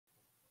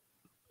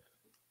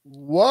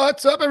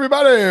What's up,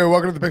 everybody?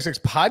 Welcome to the Pick Six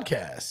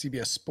Podcast,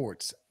 CBS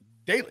Sports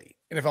Daily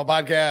NFL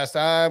Podcast.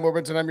 I'm Will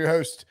Brinson. I'm your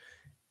host.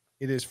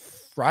 It is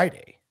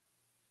Friday,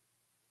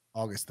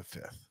 August the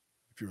 5th.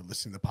 If you're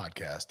listening to the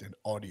podcast in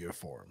audio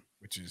form,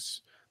 which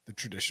is the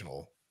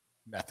traditional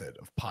method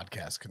of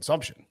podcast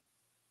consumption.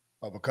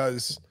 But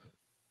because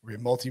we're a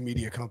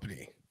multimedia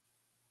company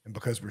and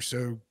because we're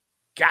so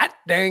god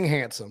dang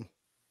handsome,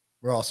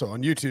 we're also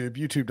on YouTube,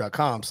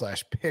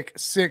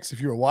 youtube.com/pick6. If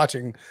you are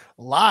watching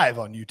live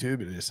on YouTube,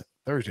 it is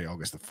Thursday,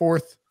 August the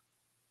 4th.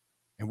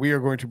 And we are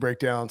going to break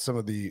down some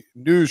of the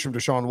news from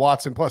Deshaun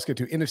Watson, plus get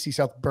to NFC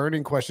South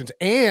burning questions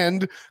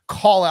and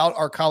call out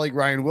our colleague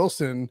Ryan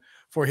Wilson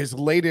for his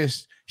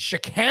latest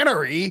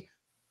chicanery.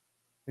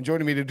 And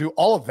joining me to do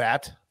all of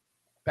that,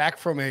 back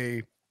from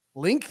a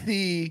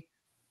lengthy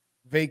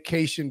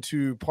vacation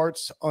to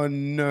parts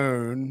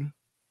unknown,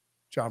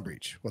 John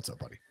Breach. What's up,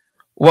 buddy?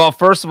 Well,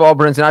 first of all,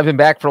 Brinson, I've been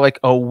back for like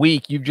a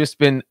week. You've just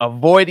been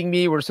avoiding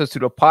me. We're supposed to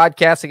do a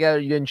podcast together.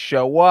 You didn't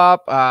show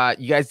up.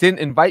 You guys didn't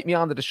invite me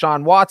on the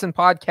Deshaun Watson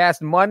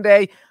podcast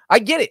Monday. I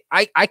get it.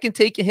 I can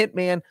take a hint,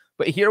 man.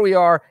 But here we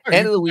are,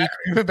 end of the week.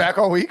 You've been back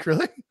all week,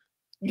 really?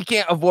 You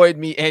can't avoid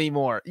me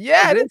anymore.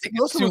 Yeah, I didn't take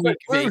a 2-week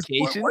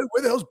vacation. Where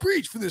the hell's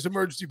Breach for this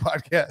emergency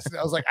podcast? And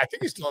I was like, I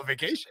think he's still on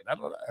vacation. I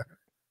don't know.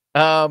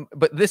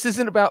 But this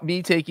isn't about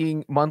me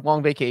taking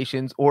month-long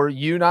vacations or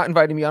you not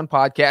inviting me on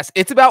podcasts.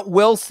 It's about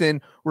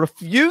Wilson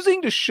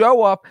refusing to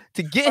show up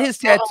to get his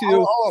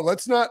tattoo.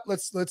 Let's it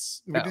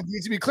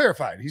needs to be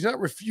clarified. He's not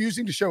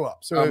refusing to show up.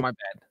 So my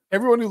bad.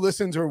 Everyone who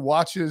listens or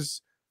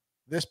watches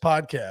this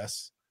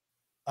podcast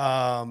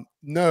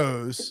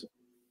knows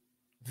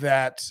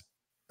that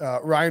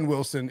Ryan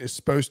Wilson is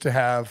supposed to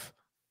have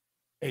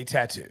a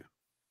tattoo,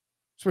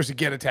 supposed to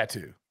get a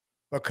tattoo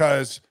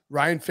because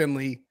Ryan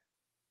Finley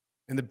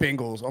and the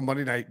Bengals on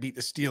Monday night beat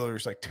the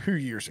Steelers like 2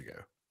 years ago.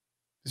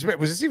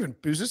 Was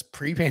this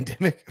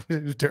pre-pandemic?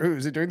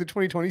 Was it during the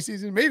 2020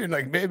 season? May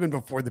have been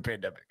before the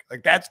pandemic.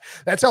 Like that's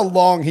how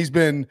long he's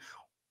been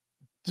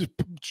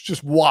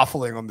just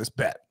waffling on this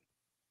bet.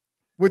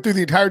 Went through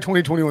the entire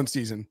 2021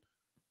 season.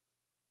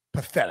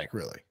 Pathetic,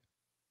 really.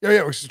 Yeah,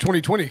 it was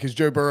 2020 because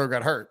Joe Burrow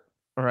got hurt.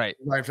 All right.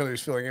 Ryan Finley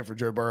was filling in for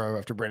Joe Burrow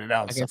after Brandon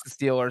Allen against the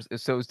Steelers.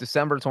 So it was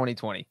December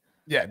 2020.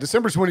 Yeah,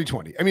 December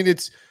 2020.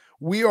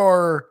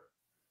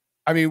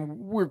 I mean,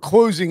 we're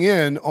closing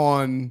in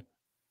on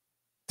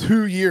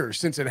 2 years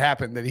since it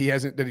happened that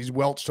he's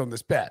welched on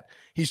this bet.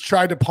 He's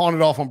tried to pawn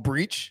it off on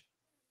Breach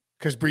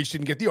because Breach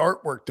didn't get the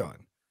artwork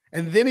done.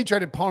 And then he tried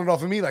to pawn it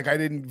off on me like I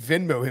didn't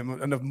Venmo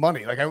him enough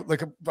money.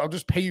 I'll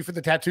just pay you for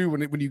the tattoo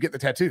when you get the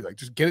tattoo. Like,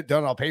 just get it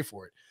done, I'll pay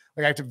for it.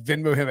 Like, I have to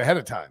Venmo him ahead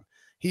of time.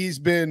 He's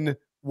been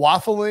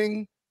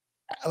waffling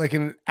like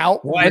an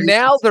outrage. Well, and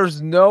now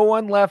there's no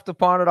one left to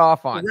pawn it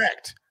off on.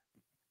 Correct.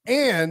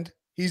 And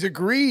he's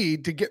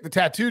agreed to get the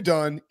tattoo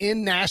done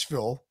in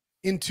Nashville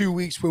in 2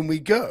 weeks when we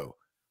go.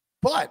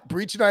 But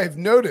Breach and I have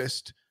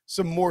noticed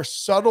some more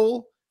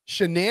subtle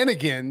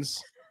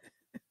shenanigans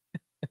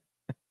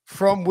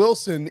from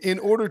Wilson in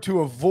order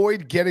to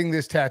avoid getting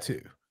this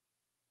tattoo.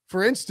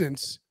 For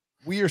instance,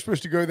 we are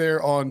supposed to go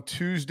there on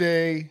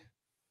Tuesday,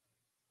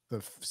 the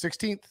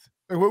 16th.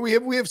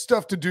 We have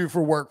stuff to do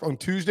for work on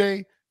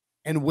Tuesday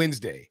and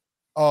Wednesday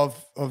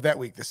of that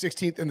week, the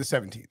 16th and the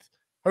 17th.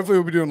 Hopefully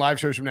we'll be doing live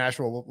shows from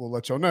Nashville. We'll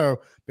let y'all know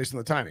based on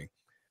the timing.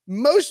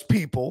 Most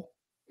people,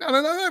 not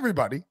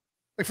everybody,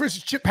 like for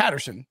instance, Chip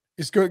Patterson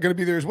is going to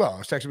be there as well. I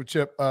was texting with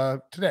Chip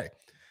today,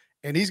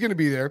 and he's going to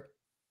be there.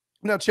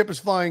 Now, Chip is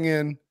flying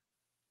in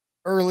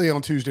early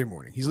on Tuesday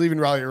morning. He's leaving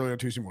Raleigh early on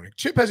Tuesday morning.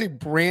 Chip has a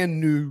brand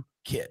new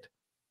kid.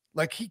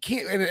 Like, he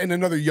can't, and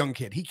another young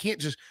kid. He can't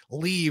just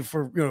leave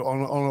for,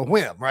 on a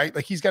whim, right?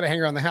 Like, he's got to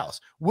hang around the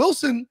house.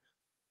 Wilson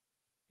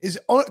is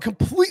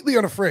completely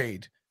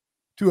unafraid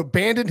to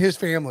abandon his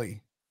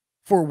family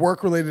for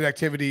work-related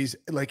activities,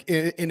 like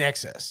in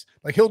excess.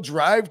 Like, he'll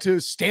drive to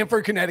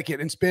Stamford, Connecticut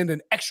and spend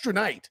an extra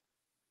night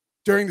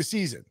during the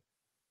season.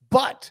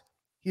 But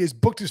he has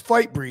booked his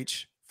flight,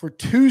 Breach, for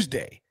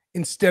Tuesday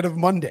instead of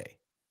Monday.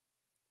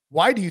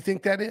 Why do you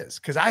think that is?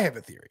 Because I have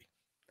a theory.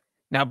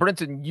 Now,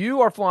 Brinson, you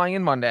are flying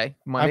in Monday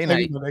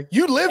night.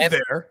 You live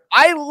there.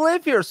 I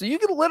live here. So you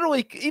could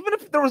literally, even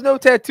if there was no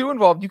tattoo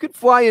involved, you could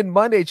fly in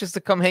Monday just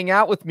to come hang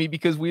out with me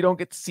because we don't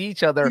get to see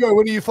each other.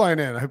 When are you flying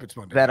in? I hope it's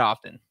Monday. That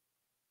often.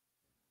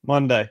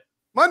 Monday.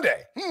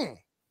 Monday.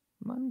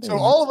 So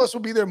all of us will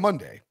be there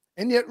Monday.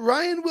 And yet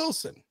Ryan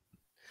Wilson,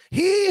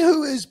 he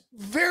who is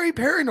very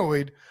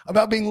paranoid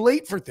about being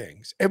late for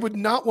things and would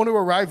not want to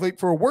arrive late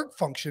for a work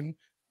function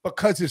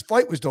because his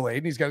flight was delayed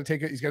and he's got to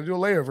do a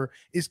layover,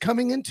 is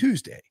coming in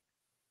Tuesday.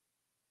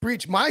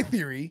 Breach, my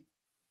theory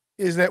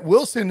is that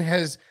Wilson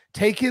has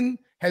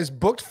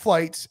booked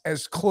flights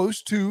as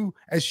close to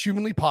as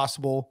humanly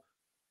possible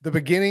the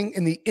beginning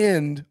and the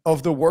end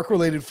of the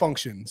work-related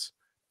functions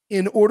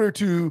in order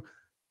to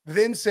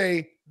then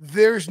say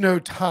there's no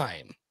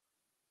time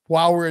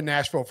while we're in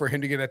Nashville for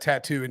him to get a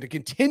tattoo and to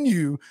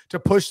continue to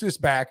push this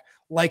back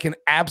like an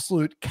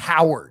absolute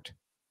coward.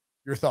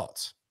 Your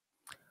thoughts?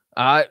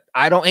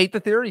 I don't hate the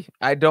theory.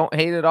 I don't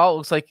hate it at all. It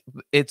looks like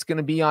it's going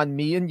to be on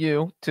me and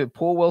you to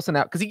pull Wilson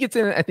out because he gets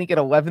in, I think, at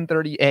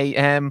 11:30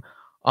 a.m.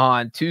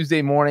 on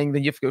Tuesday morning.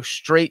 Then you have to go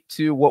straight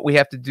to what we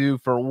have to do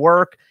for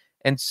work.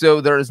 And so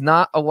there is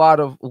not a lot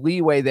of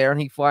leeway there. And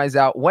he flies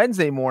out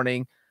Wednesday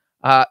morning.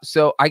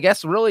 So I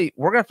guess really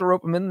we're going to have to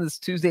rope him in this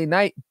Tuesday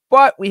night.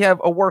 But we have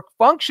a work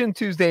function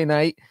Tuesday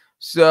night.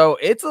 So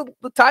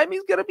the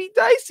timing's going to be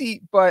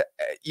dicey. But,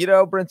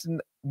 Brinson,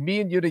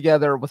 me and you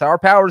together with our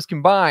powers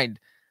combined,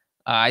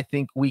 I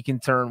think we can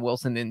turn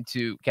Wilson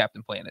into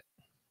Captain Planet,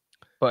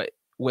 but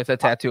with a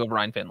tattoo of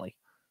Ryan Finley.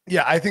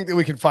 Yeah, I think that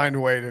we can find a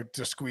way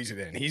to squeeze it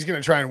in. He's going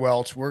to try and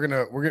welch. We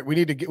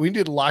need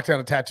to lock down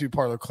a tattoo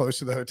parlor close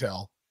to the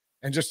hotel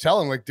and just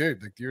tell him, like,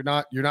 dude, like you're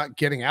not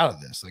getting out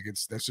of this. Like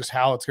that's just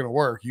how it's going to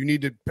work. You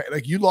need to pay,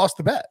 like you lost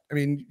the bet. I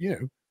mean,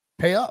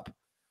 pay up.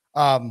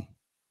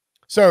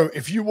 So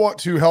if you want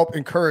to help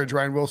encourage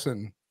Ryan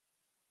Wilson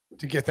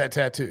to get that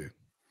tattoo,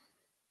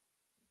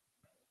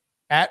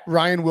 at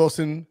Ryan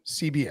Wilson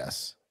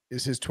CBS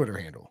is his Twitter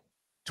handle.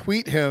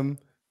 Tweet him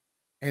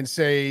and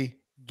say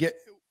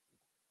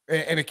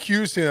and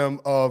accuse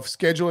him of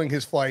scheduling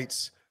his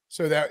flights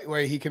so that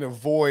way he can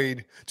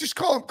avoid. Just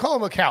call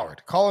him a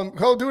coward.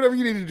 Do whatever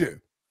you need to do.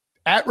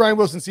 At Ryan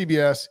Wilson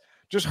CBS,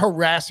 just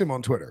harass him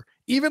on Twitter.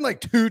 Even like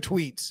 2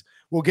 tweets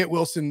will get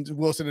Wilson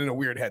in a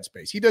weird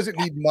headspace. He doesn't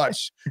need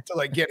much to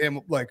like get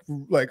him like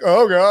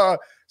oh god.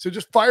 So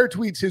just fire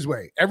tweets his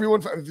way.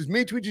 Everyone, as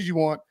many tweets as you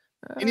want.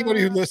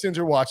 Anybody who listens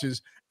or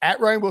watches at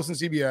Ryan Wilson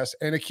CBS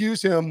and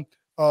accuse him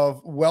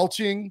of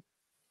welching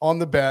on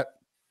the bet,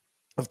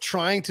 of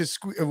trying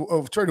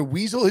to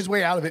weasel his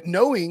way out of it,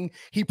 knowing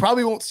he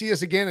probably won't see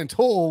us again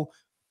until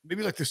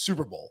maybe like the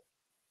Super Bowl.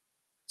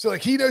 So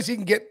like he knows he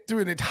can get through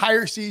an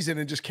entire season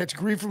and just catch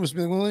grief from us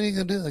being like, well, what are you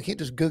gonna do? I can't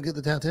just go get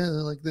the tattoo.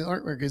 Like the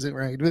artwork isn't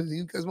right.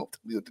 You guys won't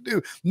tell me what to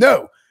do.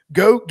 No,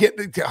 go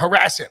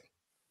harass him.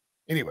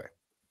 Anyway,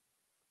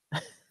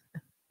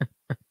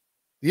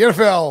 the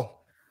NFL,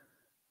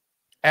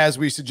 as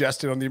we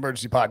suggested on the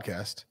emergency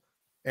podcast,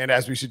 and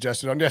as we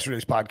suggested on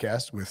yesterday's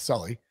podcast with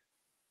Sully,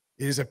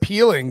 is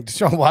appealing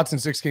Deshaun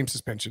Watson's 6-game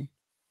suspension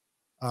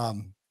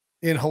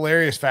in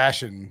hilarious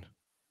fashion.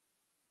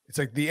 It's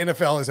like the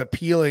NFL is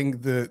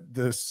appealing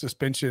the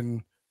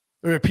suspension,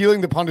 or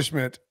appealing the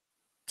punishment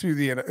to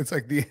the. It's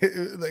like the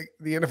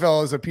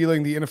NFL is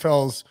appealing the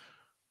NFL's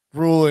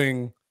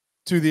ruling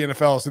to the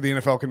NFL, so the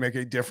NFL can make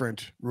a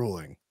different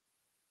ruling.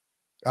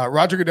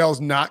 Roger Goodell is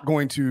not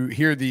going to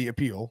hear the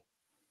appeal.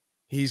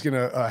 He's going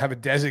to have a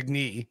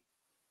designee,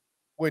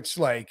 which,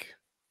 like,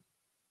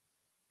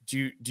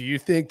 do you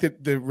think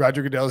that the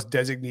Roger Goodell's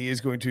designee is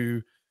going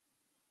to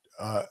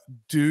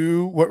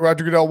do what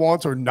Roger Goodell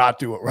wants or not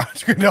do what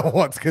Roger Goodell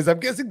wants? Because I'm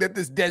guessing that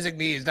this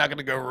designee is not going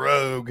to go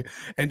rogue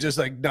and just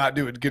like not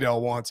do what Goodell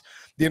wants.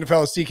 The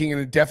NFL is seeking an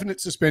indefinite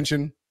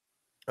suspension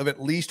of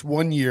at least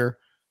 1 year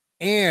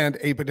and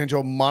a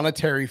potential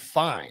monetary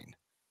fine.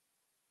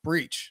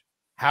 Breach.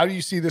 How do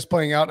you see this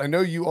playing out? I know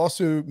you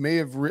also may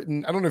have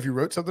written, I don't know if you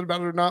wrote something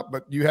about it or not,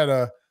 but you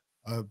had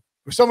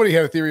somebody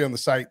had a theory on the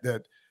site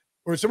that,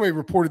 or somebody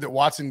reported that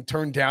Watson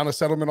turned down a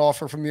settlement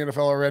offer from the NFL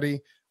already.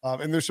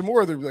 And there's some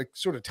more other like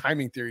sort of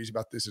timing theories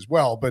about this as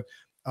well. But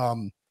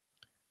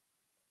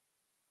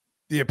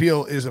the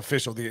appeal is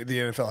official. The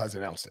NFL has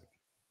announced it.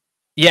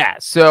 Yeah.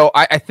 So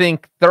I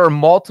think there are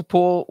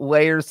multiple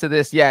layers to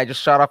this. Yeah. I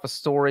just shot off a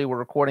story. We're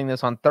recording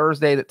this on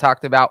Thursday that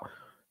talked about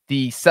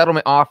the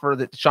settlement offer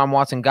that Deshaun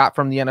Watson got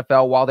from the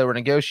NFL while they were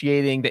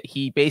negotiating that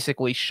he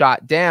basically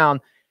shot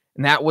down.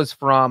 And that was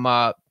from,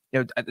 I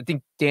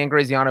think Dan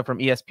Graziano from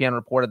ESPN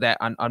reported that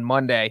on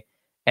Monday.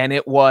 And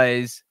it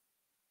was,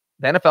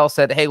 the NFL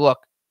said, hey, look,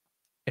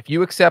 if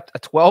you accept a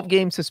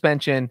 12-game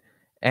suspension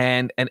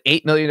and an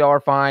 $8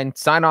 million fine,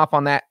 sign off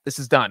on that. This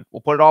is done.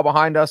 We'll put it all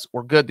behind us.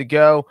 We're good to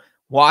go.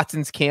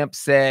 Watson's camp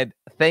said,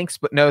 thanks,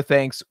 but no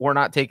thanks. We're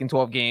not taking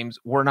 12 games.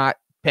 We're not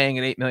paying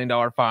an $8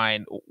 million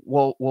fine.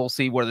 We'll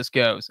see where this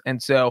goes.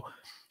 And so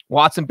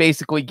Watson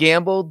basically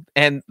gambled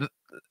and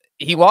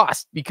he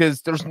lost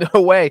because there's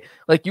no way,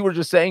 like you were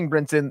just saying,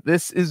 Brinson,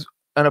 this is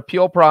an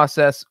appeal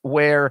process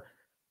where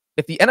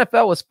if the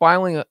NFL is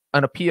filing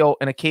an appeal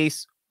in a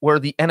case where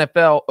the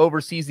NFL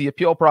oversees the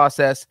appeal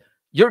process,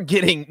 you're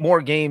getting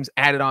more games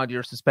added onto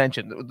your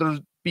suspension.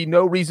 There'd be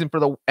no reason for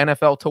the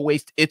NFL to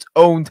waste its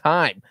own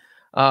time.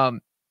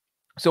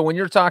 So when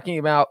you're talking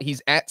about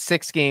he's at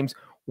 6 games,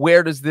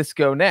 where does this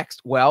go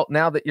next? Well,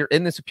 now that you're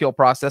in this appeal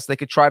process, they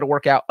could try to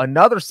work out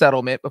another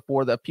settlement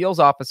before the appeals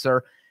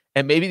officer.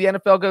 And maybe the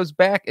NFL goes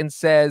back and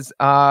says,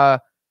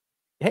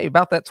 hey,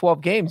 about that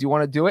 12 games, you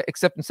want to do it?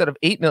 Except instead of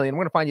 $8 million,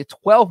 we're going to find you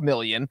 $12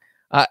 million.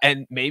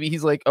 And maybe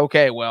he's like,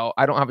 okay, well,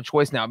 I don't have a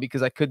choice now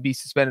because I could be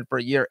suspended for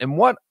a year. And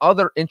one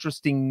other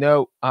interesting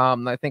note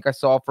I think I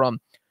saw from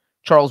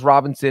Charles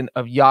Robinson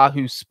of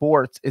Yahoo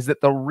Sports is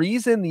that the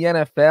reason the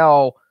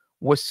NFL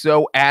was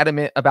so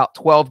adamant about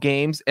 12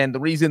 games and the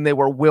reason they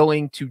were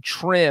willing to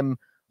trim,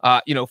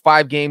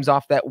 5 games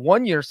off that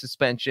 1-year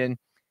suspension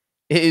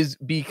is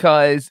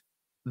because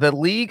the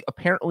league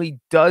apparently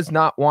does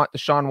not want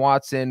Deshaun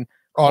Watson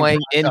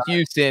playing in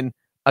Houston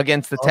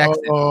against the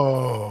Texans.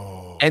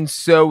 Oh. And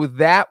so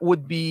that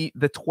would be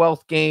the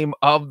 12th game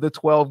of the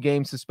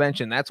 12-game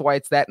suspension. That's why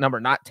it's that number,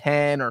 not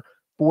 10 or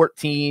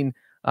 14.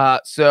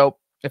 So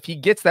if he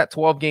gets that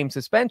 12-game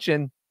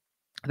suspension,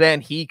 then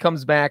he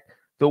comes back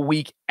the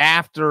week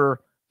after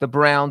the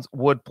Browns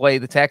would play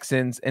the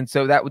Texans. And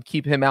so that would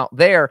keep him out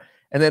there.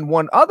 And then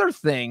one other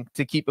thing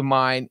to keep in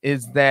mind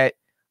is that,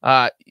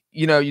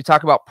 you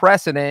talk about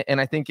precedent, and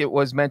I think it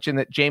was mentioned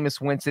that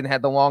Jameis Winston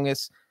had the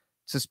longest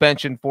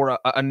suspension for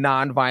a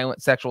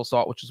non-violent sexual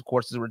assault, which is, of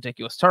course, is a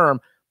ridiculous term,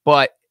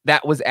 but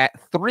that was at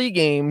 3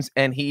 games,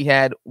 and he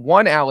had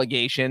 1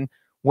 allegation,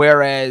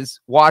 whereas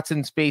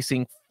Watson's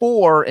facing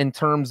 4 in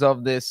terms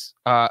of this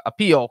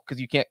appeal, because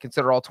you can't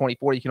consider all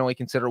 24. You can only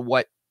consider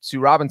what Sue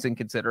Robinson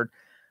considered.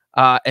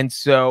 And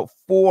so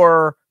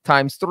 4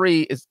 times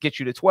 3 gets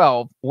you to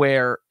 12,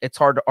 where it's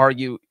hard to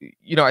argue.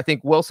 I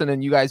think Wilson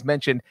and you guys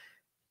mentioned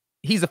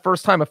he's a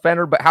first-time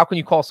offender, but how can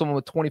you call someone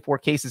with 24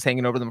 cases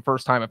hanging over them a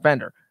first-time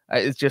offender?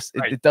 It's just,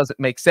 right. It doesn't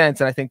make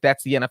sense. And I think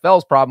that's the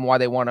NFL's problem, why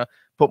they want to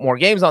put more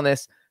games on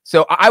this.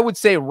 So I would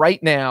say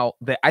right now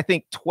that I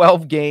think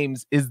 12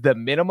 games is the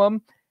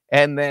minimum,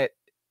 and that,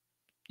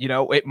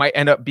 it might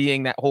end up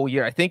being that whole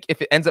year. I think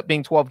if it ends up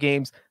being 12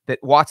 games, that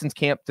Watson's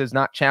camp does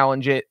not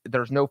challenge it.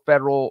 There's no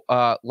federal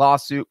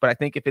lawsuit, but I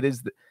think if it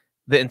is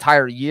the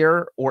entire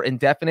year or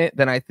indefinite,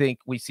 then I think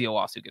we see a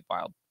lawsuit get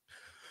filed.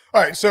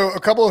 All right, so a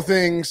couple of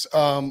things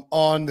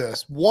on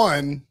this.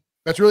 One,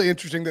 that's really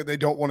interesting that they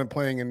don't want him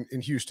playing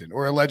in Houston,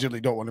 or allegedly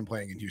don't want him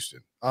playing in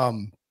Houston.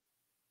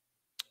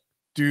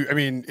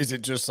 Is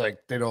it just like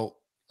they don't,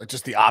 like,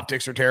 just the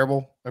optics are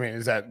terrible? I mean,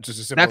 is that just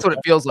a simple? That's what it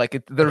feels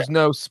like. There's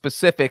no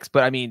specifics,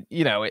 but I mean,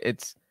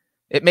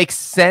 it makes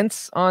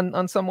sense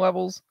on some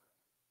levels.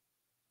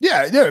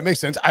 Yeah, it makes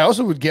sense. I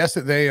also would guess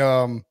that they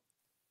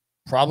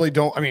probably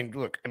don't. I mean,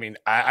 look,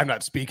 I'm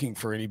not speaking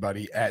for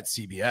anybody at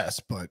CBS,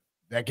 but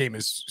that game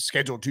is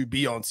scheduled to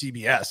be on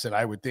CBS, and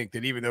I would think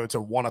that even though it's a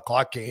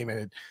 1:00 game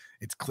and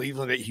it's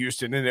Cleveland at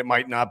Houston, and it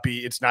might not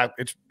be, it's not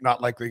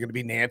likely going to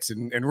be Nance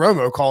and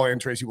Romo calling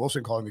and Tracy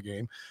Wilson calling the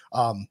game.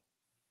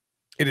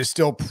 It is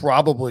still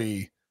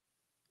probably,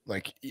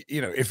 like,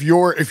 if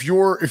you're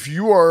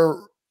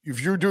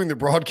doing the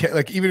broadcast,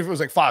 like, even if it was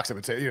like Fox, I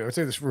would say, I'd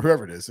say this for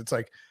whoever it is. It's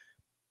like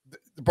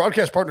the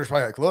broadcast partner is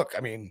probably like, look,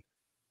 I mean,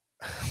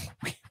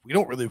 we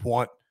don't really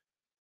want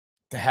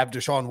to have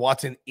Deshaun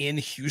Watson in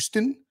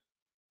Houston.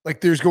 Like,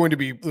 there's going to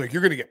be, like,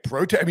 you're going to get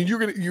protest. I mean,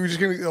 you're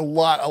just going to get a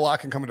lot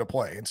can come into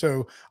play. And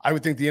so I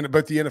would think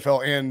both the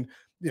NFL and,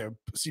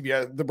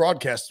 CBS, the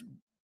broadcast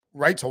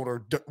rights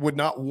holder would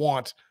not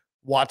want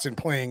Watson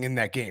playing in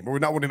that game, or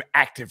would not want him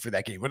active for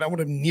that game, would not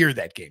want him near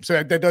that game.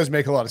 So that does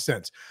make a lot of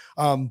sense.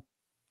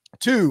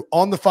 2,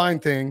 on the fine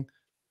thing,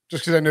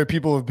 just because I know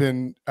people have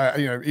been,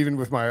 even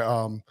with my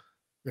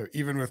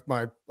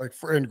like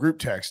friend group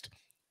text,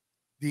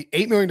 the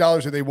 $8 million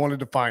that they wanted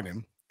to fine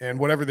him, and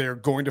whatever they're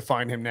going to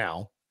fine him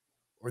now,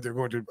 or they're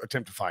going to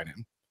attempt to fine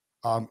him,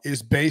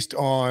 is based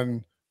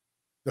on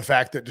the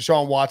fact that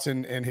Deshaun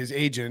Watson and his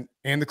agent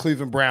and the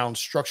Cleveland Browns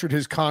structured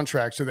his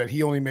contract so that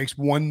he only makes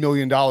 $1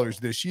 million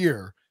this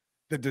year.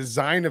 The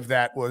design of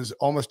that was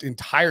almost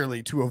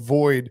entirely to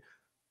avoid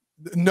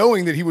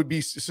knowing that he would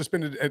be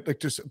suspended at, like,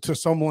 to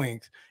some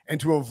length,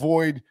 and to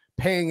avoid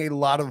paying a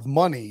lot of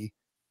money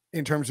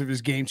in terms of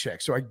his game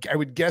check. So I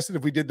would guess that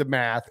if we did the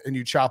math and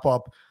you chop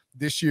up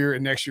this year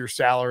and next year's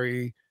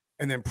salary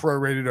and then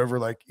prorated over,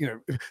 like,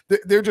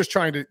 they're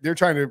trying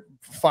to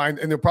find,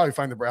 and they'll probably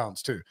find the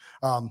Browns too.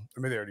 They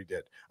already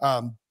did.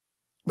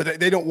 But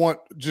they don't want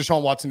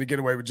Deshaun Watson to get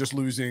away with just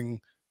losing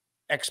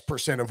X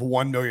percent of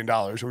 $1 million,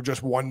 or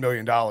just $1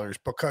 million,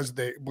 because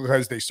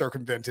they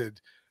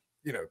circumvented,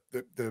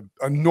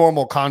 a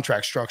normal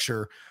contract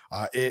structure.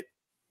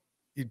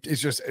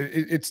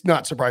 It's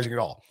not surprising at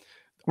all.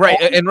 Right.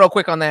 And real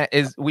quick on that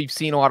is, we've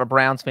seen a lot of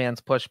Browns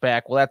fans push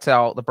back. Well, that's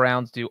how the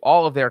Browns do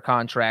all of their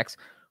contracts.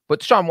 But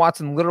Deshaun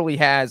Watson literally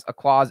has a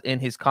clause in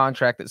his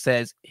contract that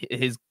says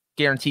his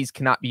guarantees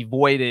cannot be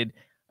voided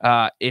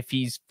if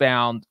he's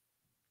found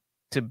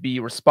to be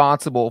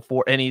responsible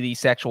for any of these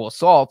sexual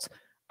assaults.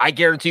 I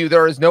guarantee you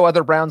there is no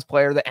other Browns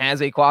player that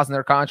has a clause in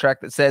their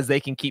contract that says they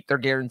can keep their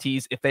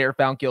guarantees if they are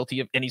found guilty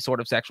of any sort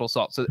of sexual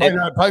assault. So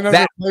probably not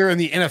a player in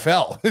the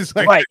NFL. It's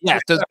like, right. Yeah.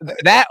 So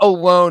that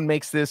alone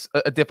makes this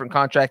a different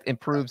contract, and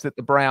proves that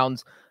the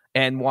Browns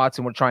and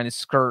Watson were trying to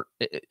skirt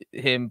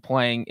him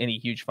playing any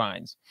huge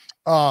fines.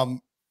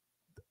 On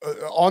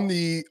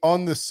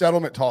the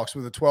settlement talks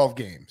with the 12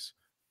 games,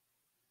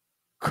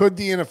 could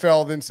the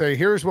NFL then say,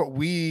 here's what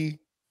we,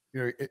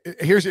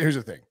 here's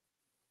the thing.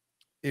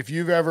 If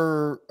you've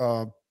ever,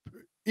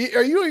 you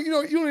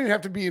don't even have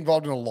to be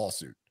involved in a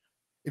lawsuit.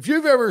 If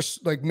you've ever,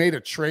 like, made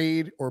a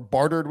trade or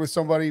bartered with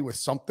somebody with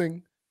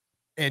something,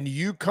 and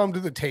you come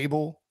to the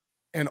table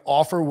and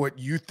offer what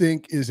you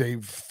think is a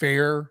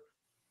fair,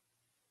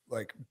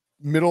 like,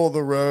 middle of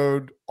the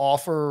road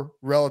offer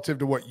relative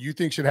to what you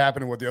think should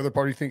happen and what the other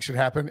party thinks should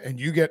happen, and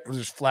you get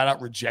just flat out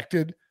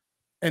rejected,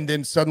 and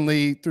then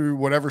suddenly, through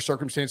whatever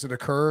circumstances that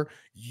occur,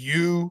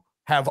 you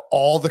have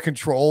all the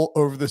control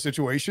over the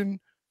situation,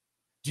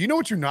 Do you know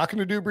what you're not going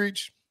to do,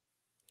 Breach?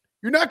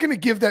 You're not going to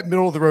give that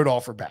middle of the road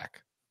offer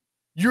back.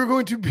 You're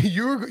going to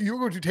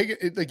take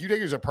it like you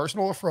take it as a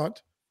personal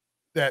affront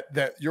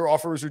that your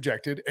offer was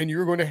rejected, and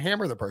you're going to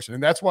hammer the person.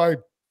 And that's why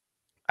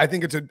I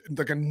think it's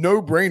a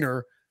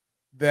no-brainer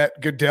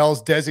that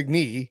Goodell's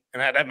designee,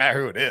 and that doesn't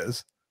matter who it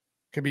is,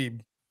 could be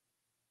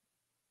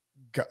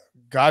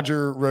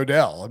Roger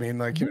Rodell. I mean,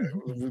 like,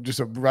 just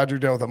a Roger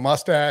Goodell with a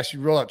mustache.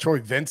 You roll out Troy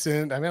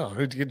Vincent. I mean, I don't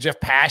know, get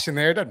Jeff Pash in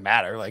there. It doesn't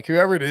matter. Like,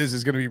 whoever it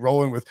is going to be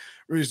rolling with,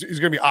 is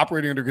going to be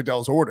operating under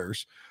Goodell's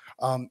orders.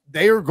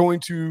 They are going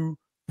to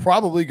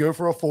probably go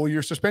for a full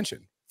year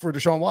suspension for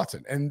Deshaun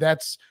Watson. And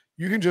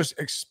you can just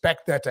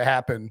expect that to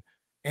happen.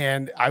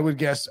 And I would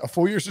guess a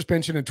full year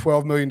suspension and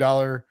 $12 million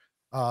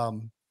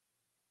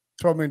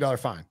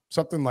fine,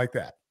 something like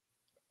that.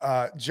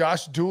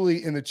 Josh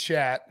Dooley in the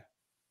chat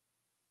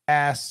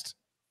asked,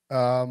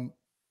 the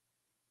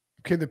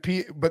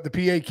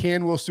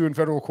PA will sue in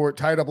federal court,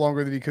 tied up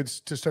longer than he could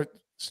start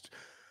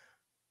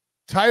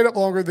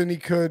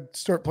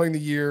playing the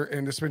year,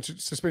 and the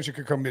suspension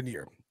could come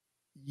mid-year.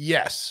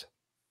 Yes,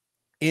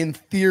 in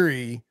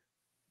theory,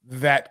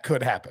 that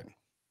could happen.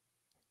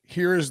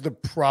 Here is the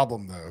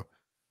problem, though.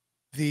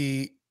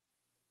 The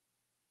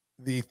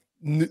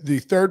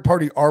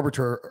third-party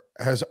arbiter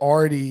has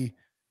already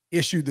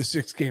issued the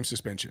 6-game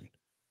suspension.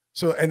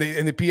 So, and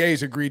the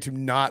PAs agreed to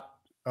not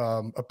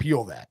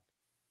appeal that.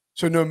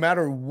 So no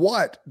matter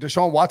what,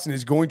 Deshaun Watson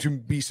is going to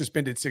be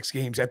suspended 6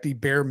 games at the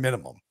bare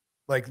minimum.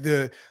 Like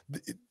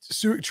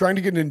trying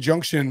to get an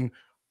injunction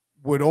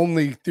would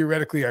only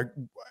theoretically,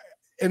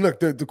 and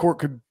look, the court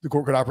could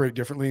operate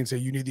differently and say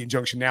you need the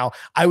injunction now.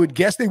 I would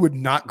guess they would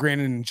not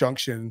grant an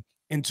injunction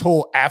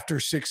until after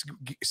 6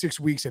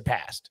 weeks had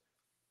passed.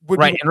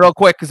 Right. And real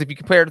quick, because if you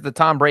compare it to the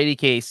Tom Brady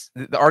case,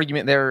 the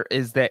argument there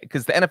is that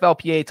because the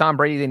NFLPA, Tom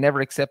Brady, they never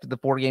accepted the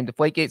 4-game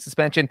Deflategate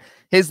suspension.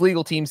 His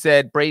legal team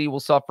said Brady will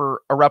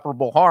suffer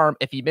irreparable harm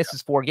if he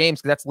misses 4 games,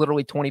 because that's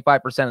literally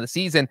 25% of the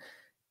season.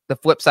 The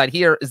flip side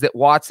here is that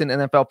Watson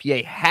and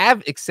NFLPA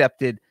have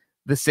accepted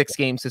the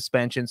 6-game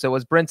suspension. So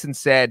as Brinson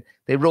said,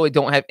 they really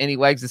don't have any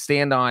legs to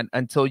stand on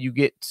until you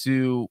get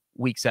to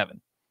week 7.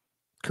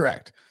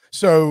 Correct.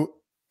 So,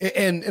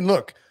 and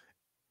look,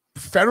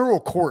 federal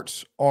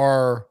courts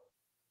are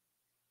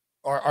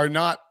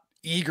not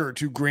eager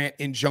to grant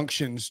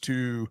injunctions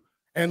to,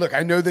 and look,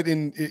 I know that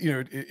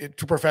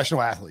to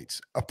professional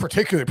athletes, a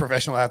particularly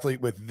professional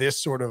athlete with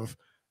this sort of,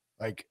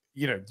 like,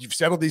 you've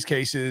settled these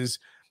cases.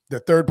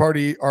 The third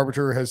party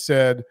arbiter has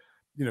said,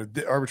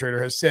 the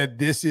arbitrator has said,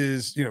 this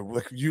is,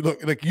 like you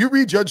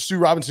read Judge Sue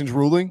Robinson's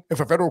ruling. If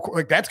a federal court,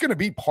 like, that's going to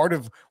be part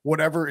of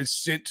whatever is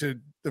sent to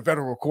the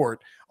federal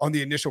court on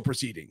the initial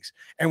proceedings.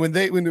 And when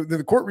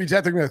the court reads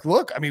that, they're going to be like,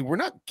 look, I mean, we're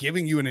not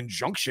giving you an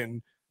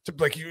injunction to,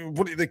 like, you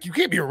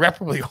can't be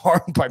irreparably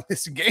harmed by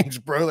missing games,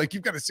 bro. Like,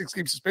 you've got a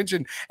 6-game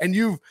suspension, and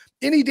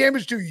any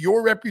damage to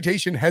your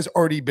reputation has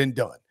already been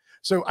done.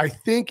 So I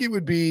think it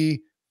would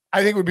be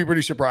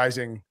pretty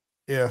surprising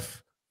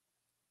if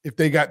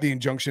they got the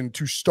injunction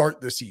to start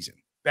the season.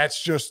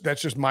 That's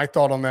just my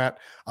thought on that.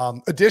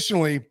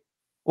 Additionally,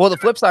 well, the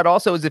flip side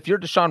also is if you're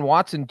Deshaun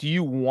Watson, do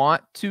you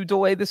want to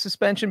delay the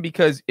suspension?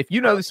 Because if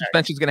the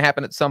suspension is going to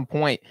happen at some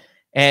point,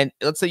 and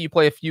let's say you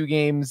play a few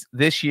games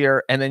this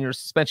year and then your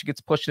suspension gets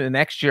pushed into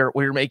next year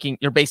where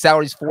your base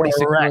salary is $46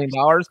 million,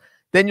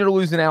 then you're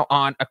losing out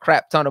on a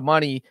crap ton of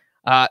money.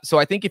 So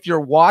I think if you're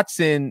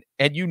Watson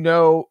and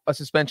a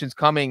suspension's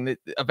coming, that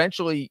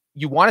eventually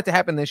you want it to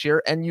happen this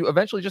year, and you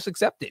eventually just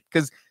accept it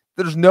because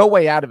there's no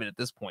way out of it at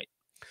this point.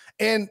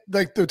 And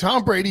like the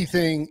Tom Brady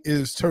thing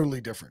is totally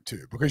different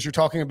too, because you're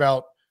talking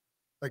about,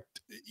 like,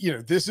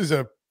 this is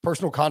a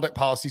personal conduct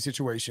policy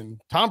situation.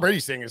 Tom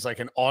Brady's thing is like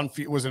an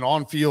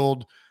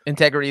on-field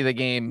integrity of the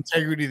game,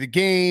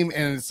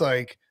 and it's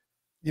like,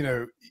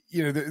 there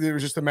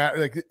was just a matter,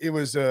 like, it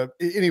was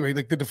anyway,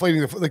 like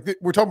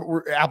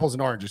we're apples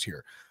and oranges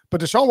here.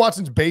 But Deshaun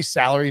Watson's base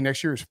salary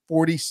next year is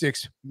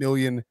 $46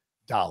 million.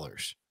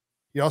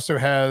 He also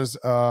has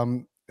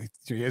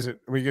he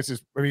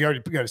already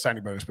got a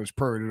signing bonus, but it's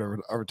prorated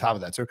over top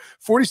of that. So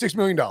 $46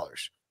 million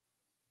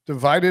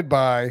divided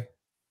by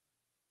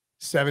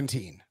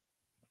 18,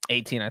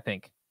 I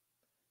think,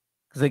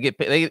 because they get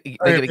a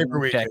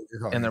check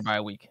and they're by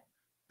a week.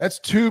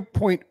 That's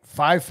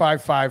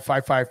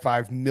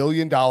 $2.555555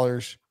 million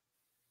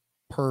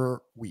per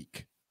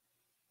week.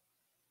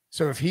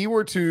 So if he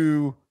were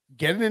to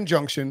get an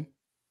injunction,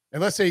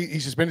 and let's say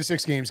he's suspended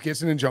 6 games,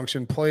 gets an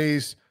injunction,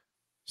 plays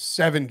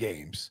 7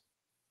 games,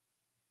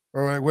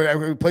 or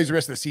whatever, plays the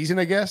rest of the season,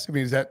 I guess. I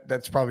mean,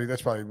 that's probably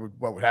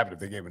what would happen if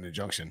they gave an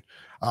injunction.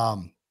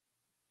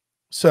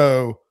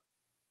 So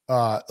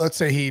let's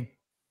say he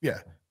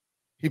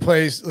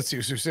plays, let's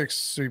see, so 6,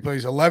 so he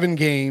plays 11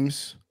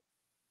 games.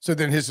 So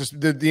then the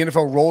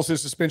NFL rolls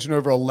his suspension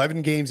over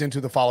 11 games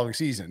into the following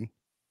season.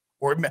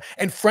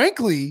 And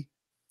frankly,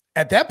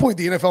 at that point,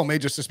 the NFL may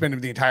just suspend him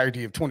the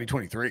entirety of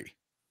 2023.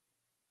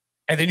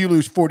 And then you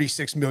lose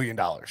 $46 million.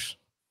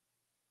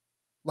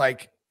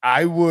 Like,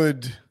 I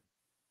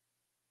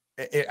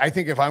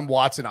think if I'm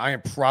Watson, I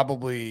am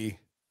probably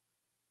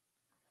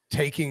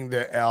taking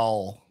the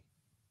L.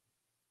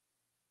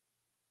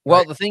 Well,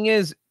 Right? the thing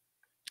is,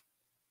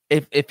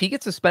 if he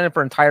gets suspended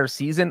for an entire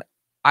season,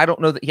 I don't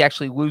know that he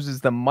actually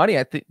loses the money.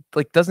 I think,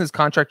 like, doesn't his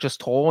contract just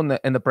toll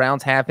and the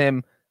Browns have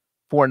him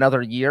for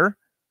another year?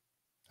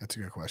 That's a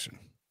good question.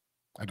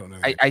 I don't know.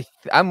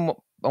 I'm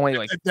only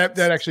like that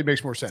actually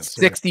makes more sense.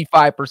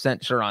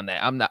 65% sure on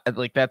that. I'm not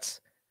like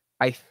that's.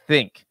 I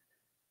think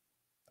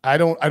I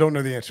don't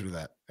know the answer to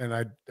that, and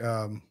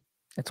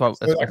that's why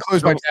I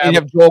closed my tab. We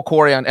have Joel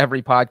Corey on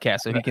every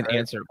podcast, so he can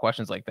answer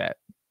questions like that.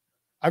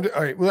 All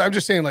right. Well, I'm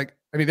just saying, like,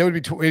 I mean, that would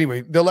be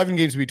anyway. The 11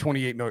 games would be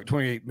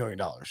 $28 million.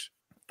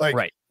 Like,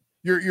 right.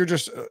 You're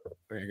just.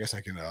 I guess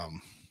I can. I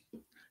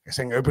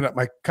can open up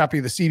my copy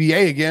of the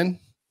CBA again.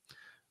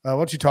 Why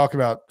don't you talk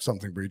about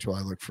something, Breach, while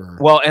I look for?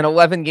 Well, and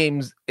 11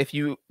 games, if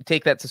you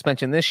take that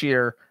suspension this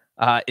year,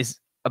 is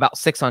about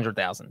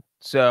 600,000.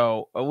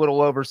 So a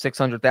little over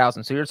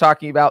 600,000. So you're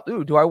talking about,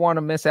 do I want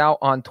to miss out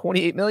on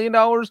 $28 million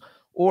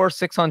or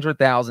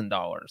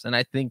 $600,000? And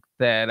I think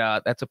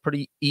that that's a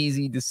pretty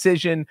easy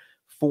decision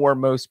for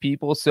most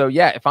people. So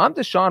yeah, if I'm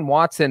Deshaun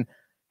Watson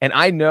and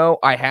I know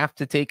I have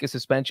to take a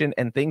suspension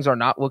and things are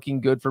not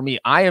looking good for me,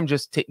 I am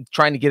just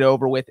trying to get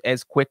over with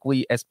as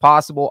quickly as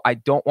possible. I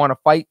don't want to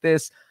fight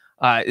this.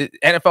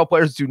 NFL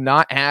players do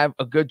not have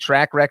a good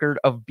track record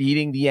of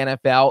beating the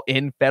NFL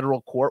in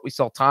federal court. We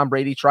saw Tom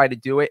Brady try to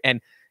do it.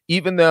 And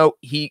even though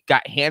he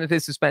got handed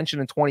his suspension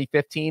in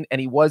 2015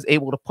 and he was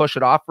able to push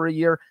it off for a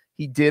year,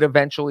 he did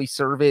eventually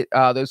serve it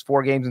those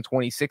 4 games in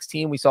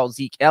 2016. We saw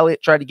Zeke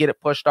Elliott try to get it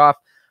pushed off.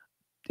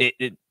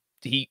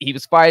 He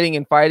was fighting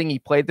and fighting. He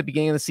played at the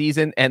beginning of the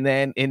season. And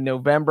then in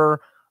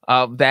November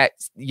of that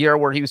year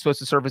where he was supposed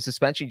to serve his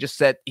suspension, he just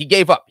said he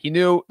gave up. He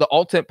knew the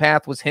ultimate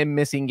path was him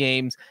missing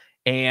games.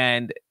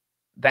 And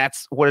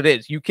that's what it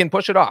is. You can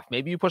push it off.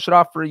 Maybe you push it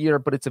off for a year,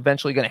 but it's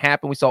eventually going to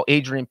happen. We saw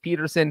Adrian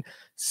Peterson,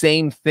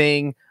 same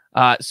thing.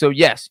 So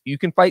yes, you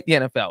can fight the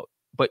NFL,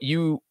 but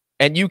you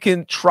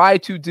can try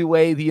to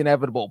delay the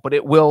inevitable, but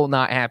it will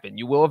not happen.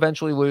 You will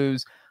eventually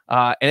lose.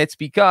 And it's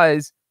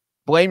because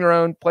blame your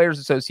own players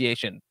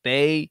association.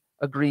 They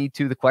agreed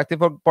to the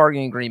collective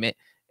bargaining agreement.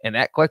 And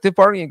that collective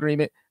bargaining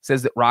agreement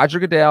says that Roger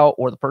Goodell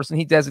or the person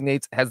he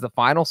designates has the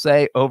final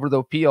say over the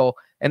appeal.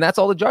 And that's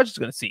all the judge is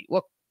going to see.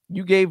 Look,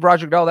 you gave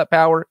Roger Goodell that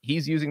power.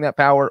 He's using that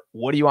power.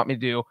 What do you want me to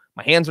do?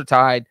 My hands are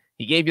tied.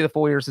 He gave you the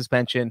 4-year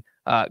suspension.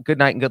 Good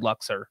night and good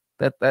luck, sir.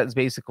 That's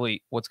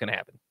basically what's going to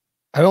happen.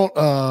 I don't.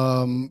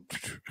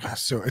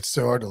 So it's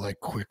so hard to like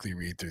quickly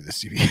read through the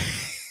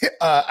CBA.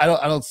 I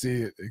don't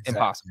see it. Exactly.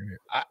 Impossible.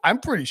 I'm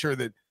pretty sure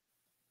that.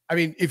 I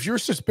mean, if you're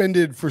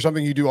suspended for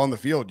something you do on the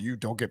field, you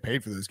don't get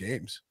paid for those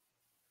games.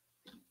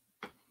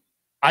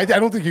 I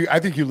don't think you.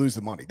 I think you lose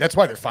the money. That's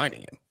why they're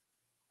fining him.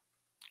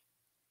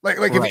 Like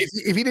right.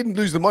 if he didn't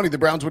lose the money, the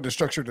Browns wouldn't have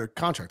structured a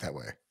contract that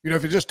way. You know,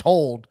 if it just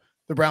told,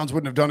 the Browns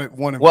wouldn't have done it.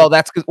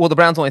 That's because the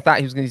Browns only thought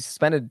he was going to be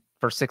suspended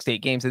for 6 to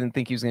 8 games. They didn't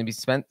think he was going to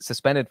be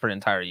suspended for an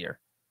entire year.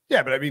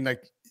 Yeah, but I mean,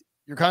 like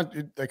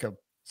like a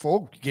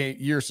full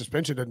year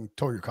suspension doesn't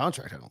toll your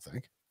contract. I don't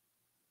think.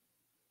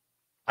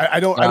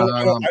 I don't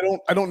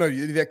know.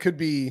 That could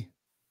be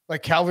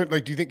like Calvin.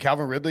 Like, do you think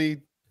Calvin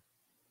Ridley?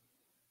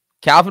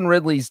 Calvin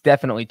Ridley's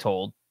definitely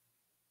told.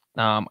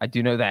 I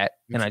do know that,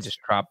 and I just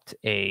dropped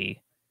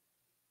a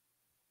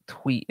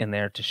tweet in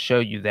there to show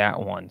you that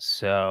one.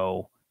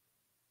 So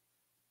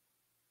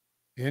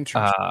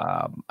interesting.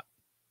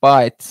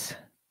 But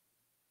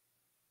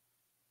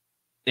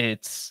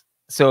it's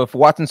so if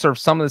Watson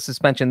serves some of the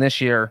suspension this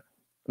year,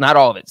 not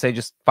all of it, say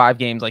just 5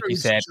 games, like you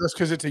said, just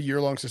because it's a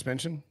year-long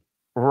suspension,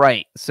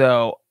 right?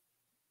 So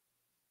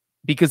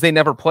because they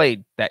never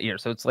played that year,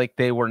 so it's like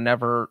they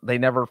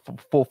never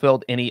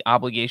fulfilled any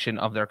obligation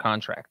of their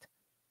contract.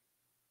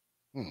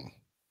 I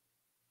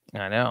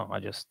know.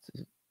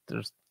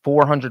 There's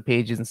 400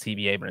 pages in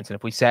CBA, Brinson.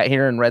 If we sat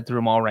here and read through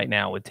them all right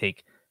now, it would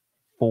take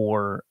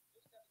 4.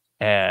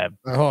 Here.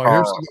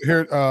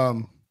 Let's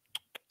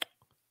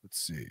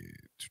see.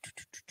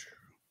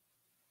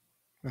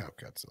 Oh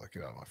God! So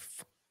get out of my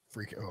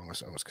freak. I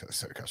almost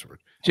said a cuss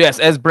word. Yes,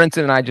 as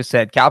Brinson and I just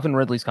said, Calvin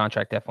Ridley's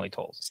contract definitely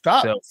tolls.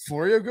 Stop.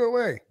 Florio, go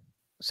away.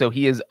 So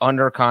he is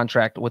under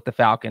contract with the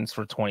Falcons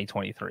for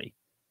 2023,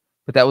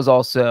 but that was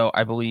also,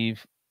 I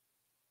believe,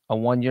 a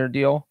 1-year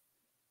deal.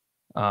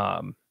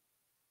 Yeah,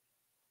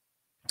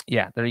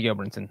 there you go,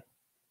 Brinson.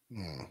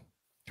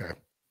 Okay.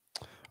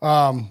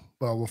 Well,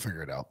 we'll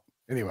figure it out.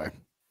 Anyway,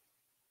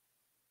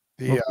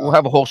 we'll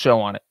have a whole show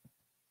on it.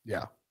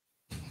 Yeah.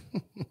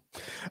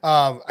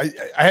 I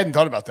hadn't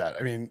thought about that.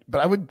 I mean,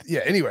 but I would. Yeah.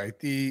 Anyway,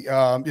 the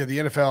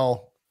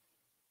NFL.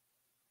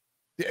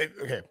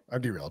 Okay, I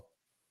derailed.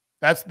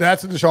 That's the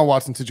Deshaun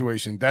Watson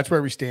situation. That's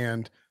where we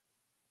stand.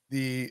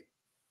 I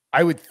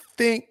would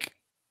think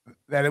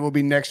that it will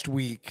be next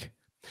week.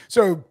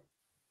 So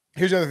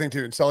here's the other thing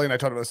too. And Sully and I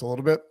talked about this a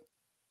little bit.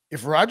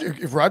 If Roger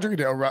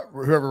Goodell,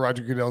 whoever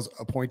Roger Goodell's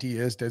appointee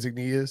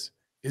designee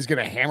is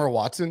going to hammer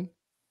Watson,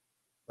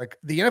 like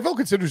the NFL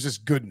considers this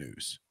good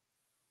news.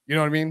 You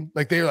know what I mean?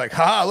 Like they're like,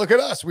 look at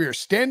us. We are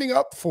standing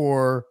up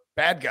for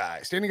bad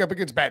guy, standing up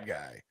against bad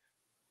guy.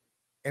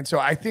 And so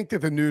I think that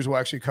the news will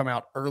actually come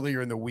out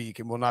earlier in the week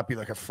and will not be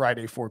like a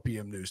Friday 4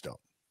 p.m. news dump.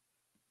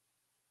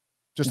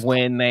 Just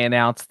when they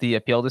announce the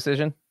appeal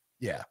decision.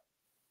 Yeah.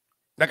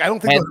 Like, I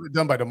don't think it'll be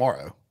done by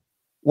tomorrow.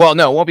 Well,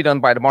 no, it won't be done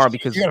by tomorrow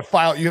because you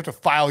have to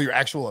file your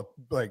actual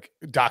like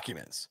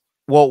documents.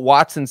 Well,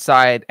 Watson's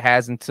side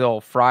has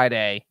until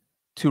Friday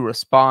to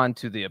respond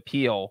to the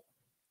appeal.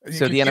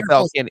 So the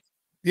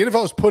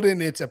NFL has put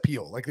in its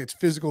appeal, like its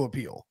physical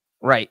appeal.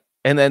 Right.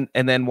 And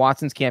then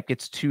Watson's camp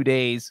gets 2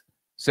 days.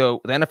 So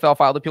the NFL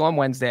filed appeal on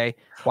Wednesday.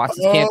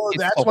 Watson's camp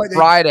gets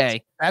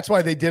Friday. That's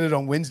why they did it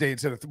on Wednesday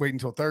instead of waiting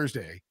until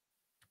Thursday.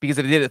 Because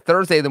if they did it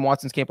Thursday, then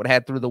Watson's camp would have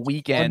had through the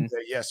weekend.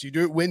 Monday, yes, you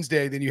do it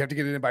Wednesday, then you have to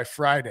get it in by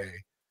Friday.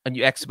 And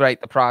you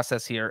expedite the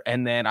process here.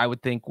 And then I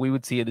would think we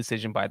would see a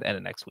decision by the end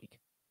of next week.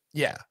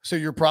 Yeah. So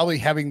you're probably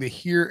having to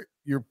hear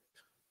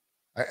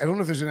I don't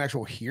know if there's an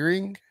actual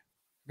hearing.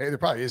 Maybe there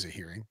probably is a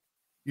hearing.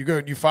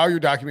 You file your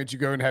documents, you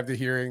go and have the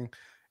hearing,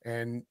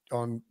 and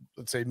on,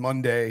 let's say,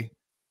 Monday,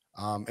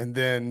 and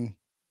then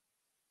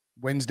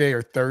Wednesday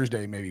or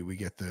Thursday, maybe we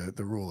get the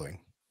ruling.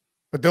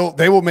 But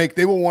they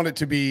will want it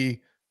to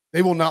be,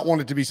 they will not want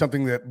it to be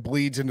something that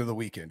bleeds into the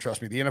weekend.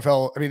 Trust me, the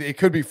NFL, I mean, it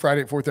could be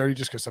Friday at 4:30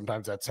 just because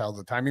sometimes that's how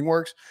the timing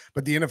works.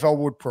 But the NFL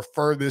would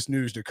prefer this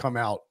news to come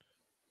out.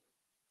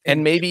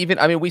 And maybe even,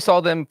 I mean, we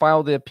saw them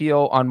file the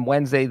appeal on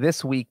Wednesday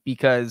this week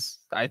because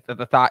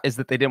the thought is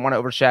that they didn't want to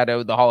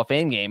overshadow the Hall of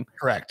Fame game.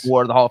 Correct.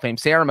 Or the Hall of Fame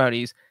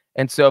ceremonies.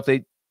 And so if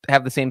they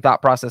have the same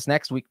thought process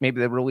next week, maybe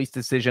they release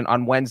decision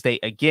on Wednesday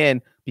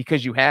again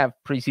because you have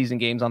preseason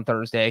games on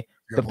Thursday.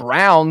 The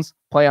Browns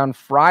play on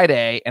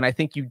Friday, and I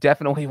think you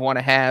definitely want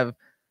to have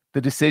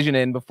the decision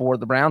in before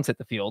the Browns hit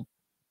the field.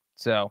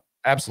 So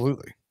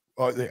absolutely.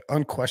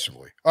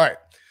 Unquestionably. All right.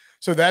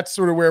 So that's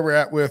sort of where we're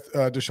at with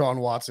Deshaun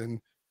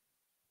Watson.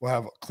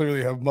 We'll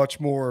clearly have much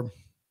more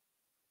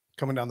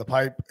coming down the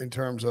pipe in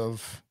terms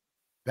of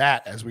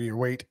that as we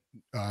await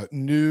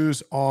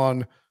news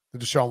on the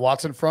Deshaun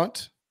Watson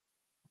front.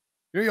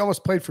 You know, he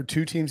almost played for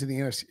 2 teams in the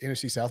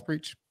NFC South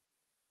breach.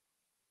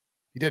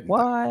 He didn't.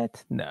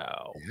 What?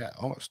 No. Yeah,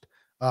 almost.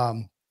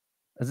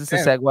 Is this a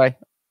segue?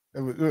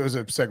 It was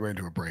a segue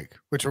into a break,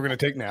 which we're going to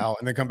take now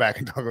and then come back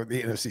and talk about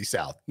the NFC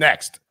South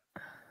next.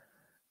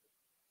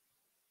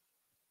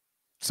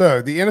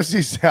 So the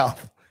NFC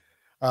South.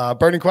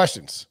 Burning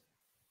questions.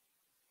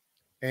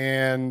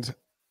 And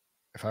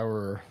if I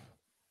were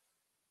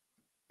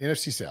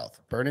NFC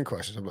South, burning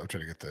questions. I'm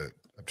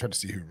trying to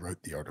see who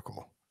wrote the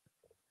article.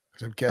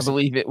 I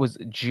believe it was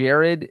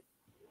Jared.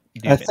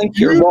 I think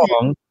you're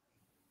wrong.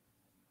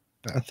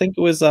 I think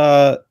it was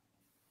our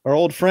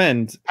old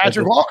friend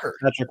Patrick Walker.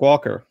 Patrick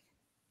Walker.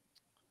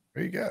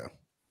 There you go.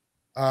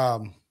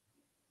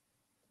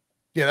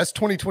 Yeah, that's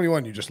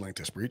 2021. You just linked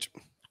this breach.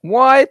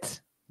 What?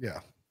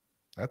 Yeah.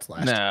 That's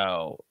last year.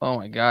 Oh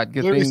my God.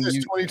 Good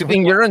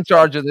thing you're in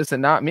charge of this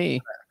and not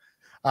me.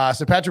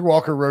 So Patrick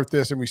Walker wrote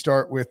this, and we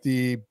start with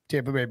the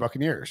Tampa Bay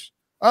Buccaneers.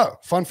 Oh,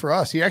 fun for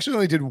us. He actually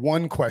only did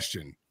one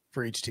question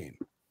for each team.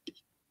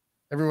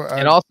 Everyone,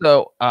 and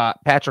also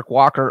Patrick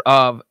Walker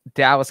of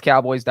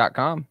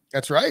DallasCowboys.com.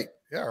 That's right.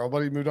 Yeah, our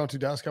buddy moved on to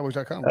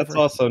DallasCowboys.com. That's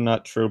also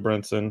not true,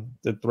 Brinson.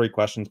 Did 3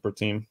 questions per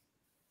team.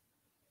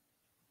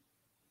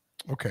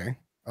 Okay.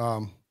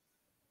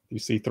 You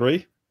see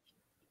 3?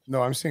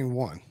 No, I'm seeing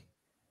 1.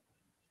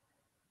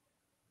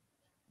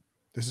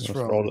 This is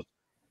from.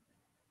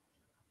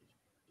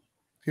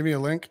 Give me a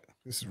link.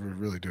 We're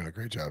really doing a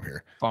great job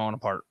here. Falling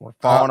apart. We're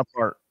falling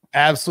apart.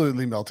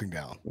 Absolutely melting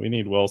down. We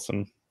need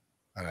Wilson.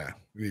 I know.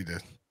 We need to.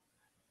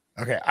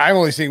 Okay, I'm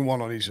only seeing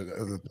 1 on each of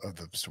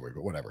the story,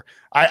 but whatever.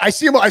 I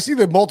see them. I see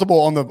the multiple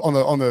on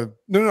the.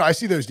 No. I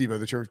see those, Devo,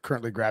 that you're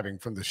currently grabbing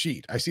from the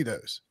sheet. I see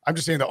those. I'm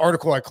just saying the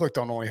article I clicked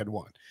on only had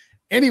 1.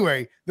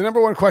 Anyway, the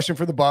number 1 question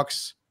for the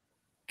Bucs: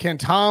 can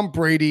Tom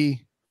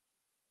Brady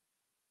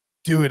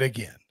do it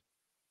again?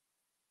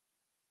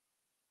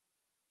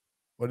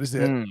 What is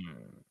it?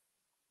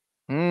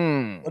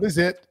 What is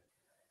it?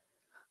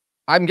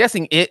 I'm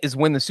guessing it is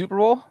win the Super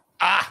Bowl.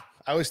 I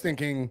was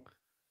thinking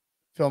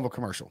film a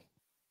commercial.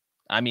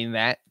 I mean,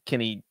 can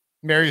he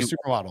marry a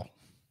supermodel?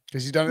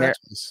 Because he's done that.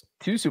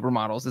 2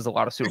 supermodels is a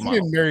lot of supermodels. He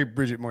didn't marry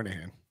Bridget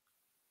Moynihan.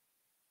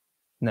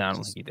 No, I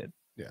don't think he did.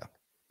 Yeah.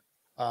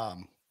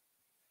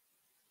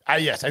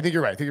 Yes, I think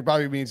you're right. I think it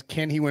probably means,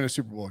 can he win a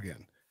Super Bowl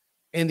again?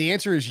 And the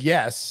answer is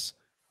yes.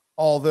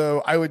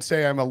 Although I would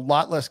say I'm a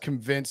lot less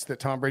convinced that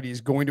Tom Brady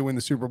is going to win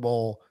the Super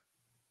Bowl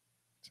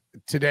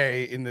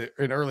today in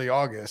early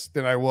August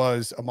than I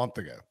was a month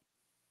ago.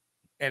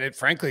 And it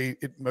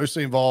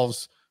mostly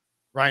involves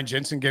Ryan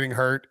Jensen getting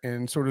hurt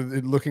and sort of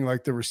looking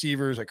like the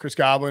receivers, like Chris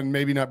Godwin,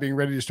 maybe not being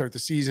ready to start the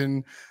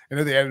season. I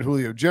know they added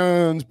Julio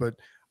Jones, but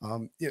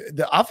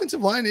the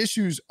offensive line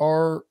issues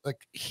are like,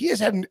 he has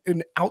had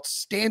an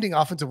outstanding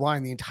offensive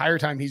line the entire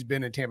time he's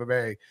been in Tampa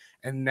Bay.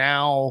 And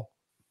now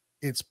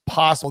it's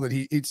possible that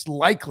it's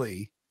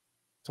likely,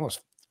 it's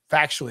almost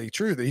factually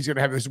true that he's going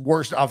to have his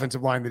worst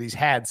offensive line that he's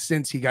had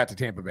since he got to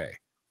Tampa Bay.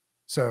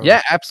 So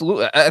yeah,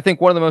 absolutely. I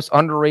think one of the most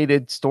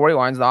underrated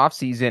storylines of the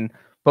offseason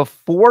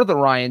before the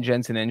Ryan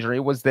Jensen injury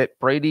was that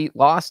Brady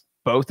lost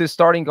both his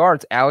starting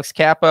guards. Alex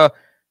Kappa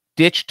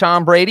ditched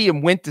Tom Brady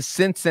and went to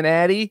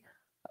Cincinnati.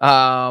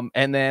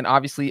 And then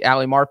obviously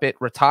Ali Marpet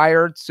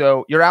retired.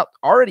 So you're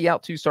already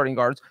out 2 starting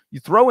guards. You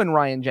throw in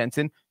Ryan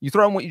Jensen. You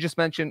throw in what you just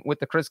mentioned with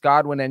the Chris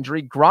Godwin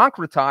injury. Gronk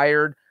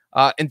retired.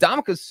 And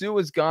Ndamukong Suh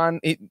is gone.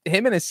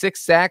 Him and his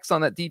 6 sacks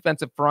on that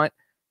defensive front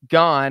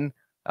gone.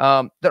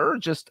 There are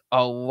just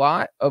a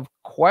lot of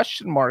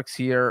question marks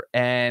here.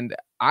 And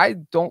I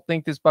don't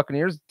think this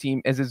Buccaneers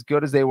team is as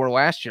good as they were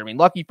last year. I mean,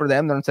 lucky for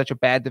them, they're in such a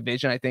bad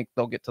division. I think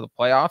they'll get to the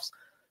playoffs.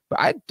 But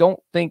I don't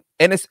think,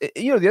 and it's,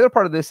 the other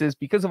part of this is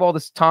because of all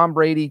this Tom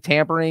Brady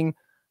tampering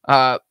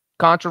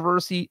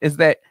controversy, is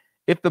that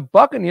if the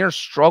Buccaneers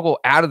struggle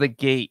out of the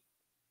gate,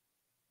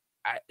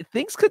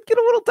 things could get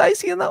a little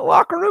dicey in that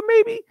locker room,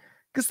 maybe.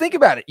 Because think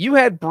about it. You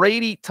had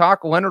Brady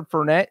talk Leonard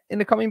Fournette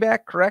into coming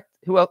back, correct?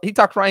 Who else? He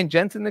talked Ryan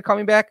Jensen into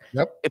coming back.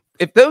 Yep.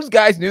 If those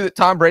guys knew that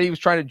Tom Brady was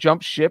trying to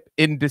jump ship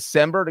in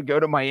December to go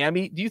to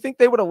Miami, do you think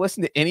they would have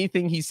listened to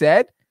anything he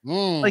said?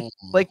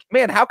 Like,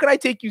 man, how can I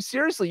take you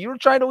seriously? You were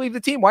trying to leave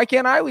the team. Why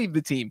can't I leave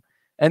the team?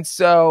 And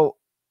so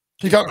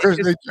he thought Chris,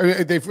 I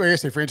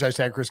guess they franchise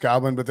tag Chris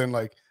Godwin, but then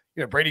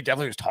Brady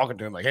definitely was talking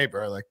to him like, hey,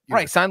 bro, like,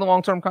 right, sign the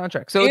long-term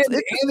contract. So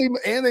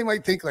and they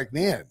might think like,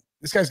 man,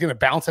 this guy's going to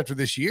bounce after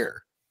this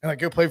year and like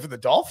go play for the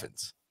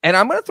Dolphins. And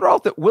I'm going to throw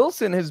out that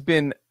Wilson has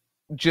been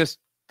just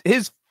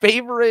his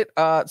favorite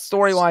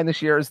storyline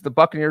this year is the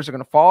Buccaneers are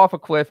going to fall off a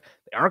cliff.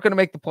 They aren't going to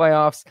make the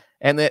playoffs,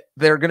 and that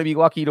they're going to be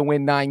lucky to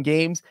win 9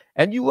 games.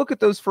 And you look at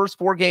those first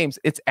 4 games,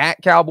 it's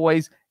at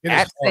Cowboys,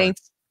 at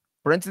Saints.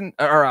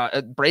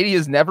 Brady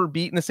has never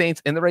beaten the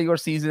Saints in the regular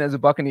season as a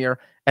Buccaneer.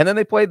 And then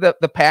they played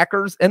the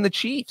Packers and the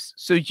Chiefs.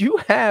 So you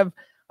have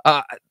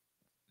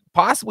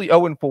possibly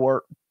 0-4.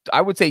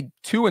 I would say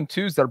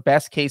 2-2 is their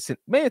best case,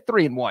 maybe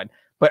 3-1.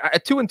 But a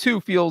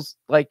 2-2 feels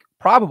like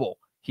probable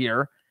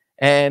here.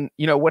 And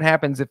what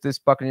happens if this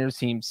Buccaneers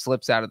team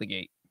slips out of the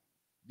gate?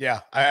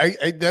 Yeah,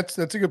 I that's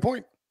a good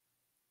point.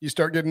 You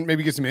start get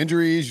some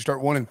injuries. You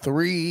start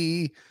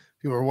 1-3.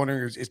 People are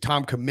wondering, is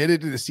Tom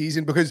committed to the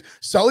season? Because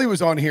Sully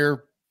was on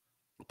here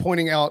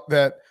pointing out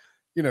that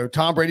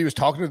Tom Brady was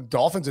talking to the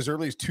Dolphins as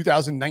early as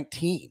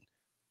 2019,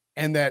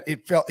 and that he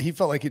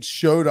felt like it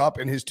showed up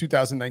in his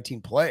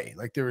 2019 play.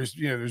 Like there's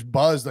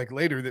buzz like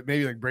later that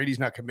maybe like Brady's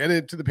not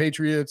committed to the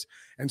Patriots,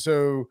 and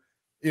so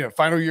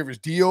final year of his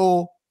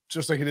deal.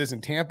 Just like it is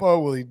in Tampa,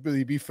 will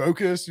he be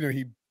focused?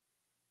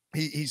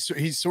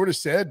 He's sort of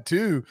said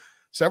too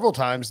several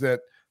times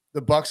that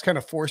the Bucs kind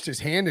of forced his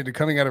hand into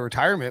coming out of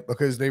retirement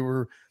because they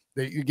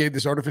gave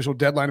this artificial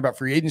deadline about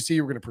free agency.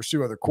 We're going to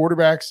pursue other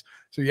quarterbacks.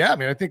 So yeah, I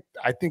mean,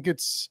 I think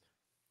it's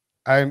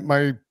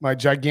my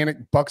gigantic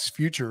Bucs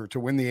future to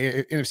win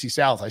the NFC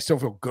South. I still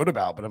feel good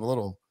about, but I'm a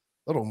little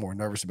more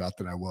nervous about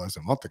than I was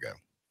a month ago.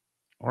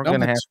 We're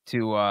going to have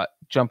to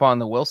jump on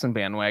the Wilson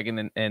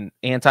bandwagon and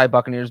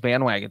anti-Buccaneers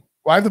bandwagon.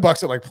 Well, I have the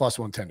Bucs at like plus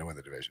 110 to win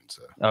the division.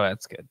 So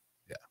that's good.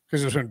 Yeah,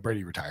 because it was when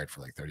Brady retired for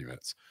like 30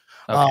 minutes.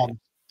 Okay.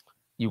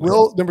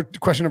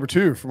 Question number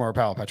 2 from our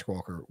pal Patrick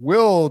Walker.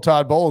 Will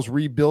Todd Bowles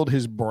rebuild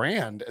his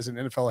brand as an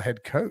NFL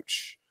head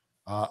coach?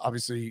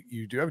 Obviously,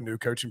 you do have a new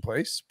coach in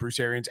place. Bruce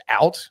Arians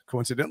out,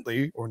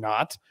 coincidentally or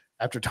not,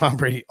 after Tom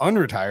Brady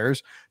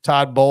unretires.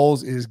 Todd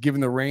Bowles is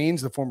given the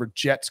reins. The former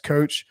Jets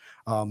coach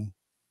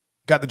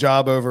got the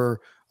job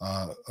over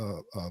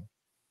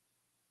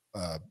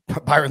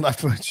Byron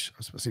Leftwich. I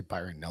was supposed to say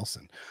Byron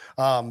Nelson.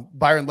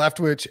 Byron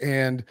Leftwich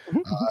and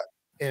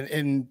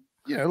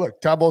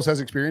look, Todd Bowles has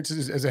experience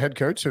as a head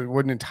coach, so it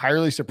wasn't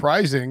entirely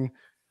surprising.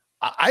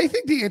 I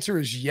think the answer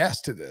is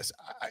yes to this,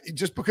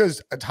 just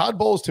because Todd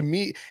Bowles to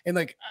me, and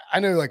like I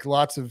know like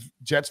lots of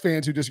Jets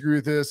fans who disagree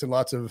with this, and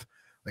lots of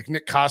like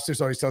Nick Costas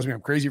always tells me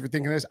I'm crazy for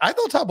thinking this. I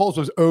thought Todd Bowles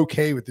was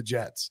okay with the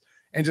Jets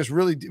and just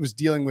really was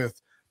dealing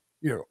with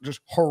just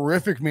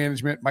horrific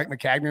management. Mike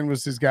McCagnon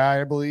was his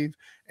guy, I believe.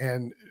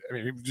 And I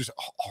mean, it was just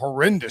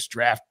horrendous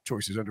draft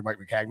choices under Mike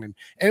McCagnon.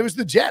 And it was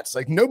the Jets.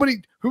 Like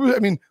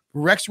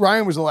Rex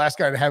Ryan was the last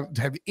guy to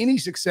have any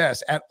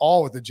success at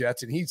all with the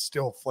Jets. And he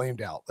still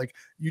flamed out. Like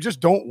you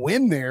just don't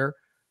win there.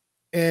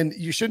 And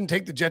you shouldn't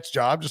take the Jets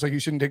job, just like you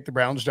shouldn't take the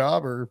Browns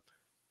job or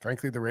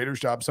frankly, the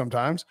Raiders job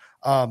sometimes.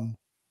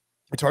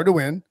 It's hard to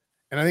win.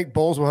 And I think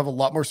Bowles will have a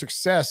lot more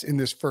success in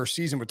this first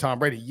season with Tom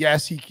Brady.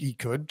 Yes, he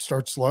could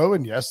start slow,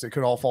 and yes, it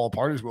could all fall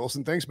apart as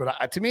Wilson thinks.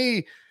 But to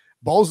me,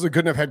 Bowles is a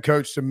good enough head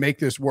coach to make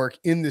this work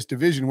in this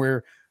division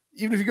where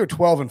even if you go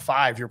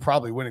 12-5, you're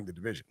probably winning the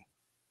division.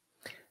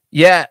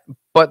 Yeah,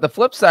 but the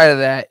flip side of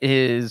that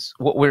is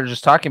what we were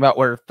just talking about,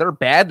 where if they're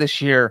bad this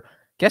year,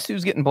 guess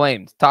who's getting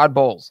blamed? Todd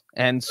Bowles.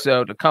 And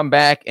so to come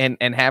back and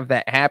have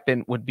that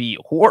happen would be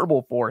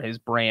horrible for his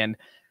brand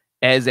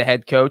as a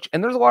head coach.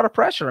 And there's a lot of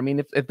pressure. I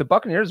mean, if the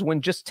Buccaneers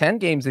win just 10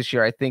 games this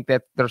year, I think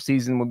that their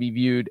season would be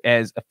viewed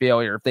as a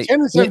failure. If they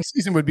 10-7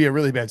 season would be a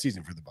really bad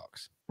season for the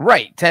Bucs.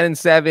 Right.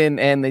 10-7,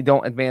 and they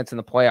don't advance in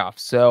the playoffs.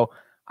 So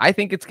I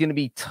think it's going to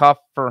be tough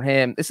for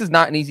him. This is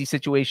not an easy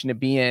situation to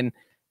be in.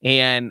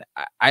 And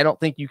I don't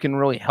think you can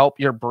really help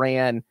your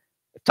brand.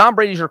 If Tom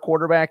Brady's your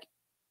quarterback,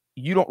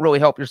 you don't really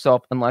help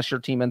yourself unless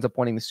your team ends up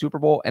winning the Super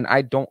Bowl. And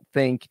I don't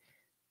think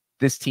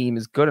this team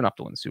is good enough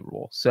to win the Super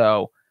Bowl.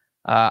 So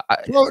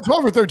 12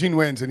 or 13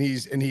 wins, and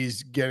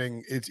he's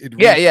getting it.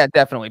 Yeah,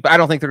 definitely. But I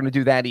don't think they're going to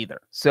do that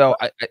either. So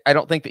I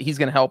don't think that he's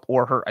going to help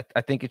or hurt.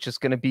 I think it's just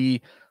going to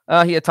be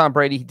he had Tom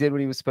Brady. He did what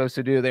he was supposed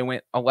to do. They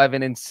went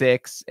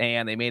 11-6,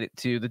 and they made it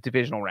to the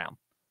divisional round.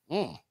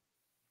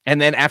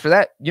 And then after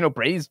that,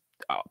 Brady's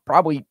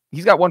probably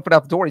he's got one foot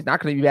out the door. He's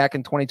not going to be back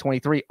in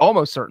 2023,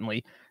 almost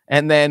certainly.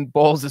 And then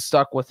Bowles is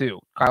stuck with who?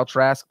 Kyle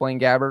Trask, Blaine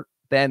Gabbert.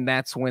 Then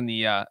that's when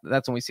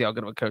we see how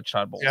good of a coach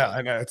Todd Bowles. Yeah,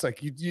 I know. It's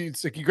like you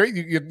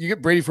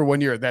get Brady for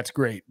 1 year. That's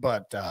great,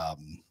 but a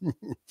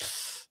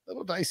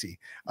little dicey.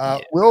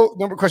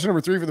 Question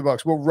number 3 for the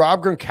Bucs. Will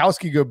Rob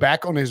Gronkowski go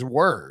back on his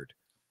word?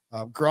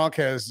 Gronk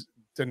has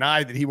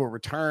denied that he will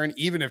return,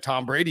 even if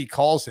Tom Brady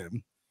calls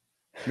him.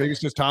 Maybe it's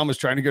just Tom was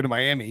trying to go to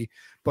Miami,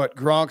 but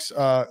Gronk's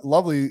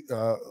lovely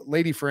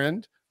lady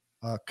friend,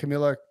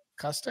 Camila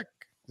Kostek.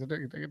 Did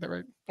I get that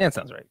right? Yeah, that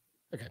sounds right.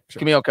 Okay, sure.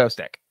 Camille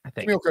Kostek, I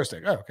think. Camille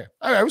Kostek. Oh, okay.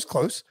 I was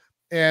close.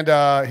 And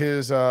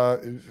his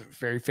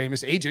very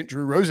famous agent,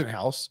 Drew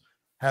Rosenhaus,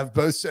 have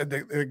both said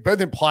they both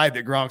implied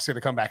that Gronk's going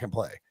to come back and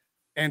play.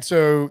 And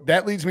so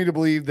that leads me to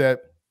believe that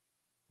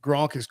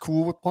Gronk is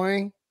cool with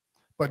playing,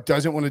 but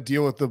doesn't want to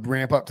deal with the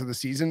ramp up to the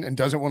season and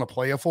doesn't want to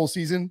play a full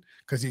season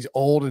because he's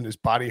old and his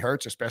body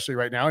hurts, especially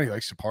right now. And he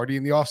likes to party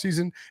in the off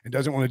season and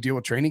doesn't want to deal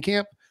with training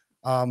camp.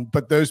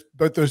 But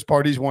both those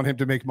parties want him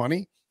to make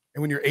money.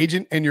 And when your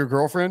agent and your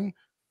girlfriend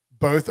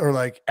both are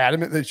like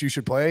adamant that you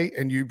should play,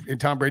 and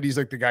Tom Brady's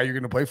like the guy you're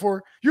going to play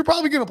for, you're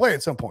probably going to play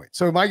at some point.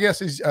 So my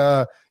guess is,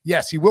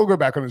 yes, he will go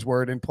back on his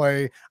word and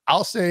play.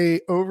 I'll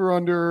say over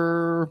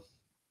under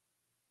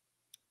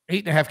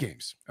 8.5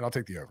 games, and I'll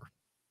take the over.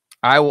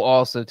 I will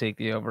also take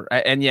the over.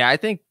 And yeah, I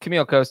think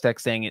Camille Kostek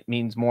saying it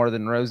means more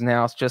than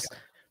Rosenhaus,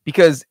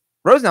 because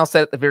Rosenhaus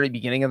said at the very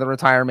beginning of the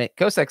retirement,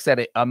 Kostek said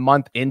it a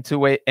month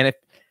into it. And if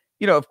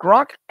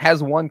Gronk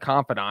has one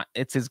confidant,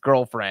 it's his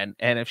girlfriend.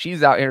 And if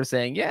she's out here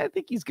saying, yeah, I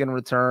think he's going to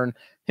return,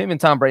 him and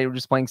Tom Brady were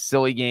just playing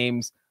silly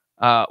games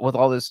with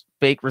all this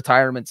fake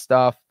retirement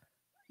stuff.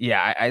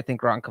 Yeah, I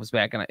think Gronk comes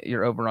back, and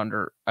you're over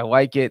under. I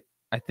like it.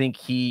 I think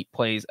he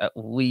plays at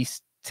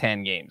least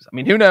 10 games. I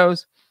mean, who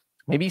knows?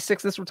 Maybe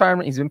 6 this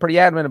retirement. He's been pretty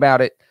adamant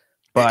about it.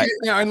 But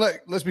yeah, and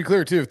let's be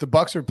clear too. If the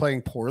Bucs are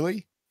playing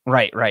poorly,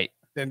 right,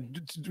 then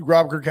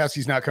Rob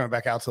Gronkowski's not coming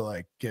back out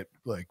to get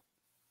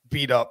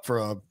beat up for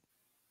a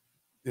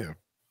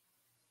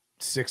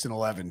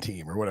 6-11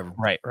 team or whatever.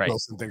 Right.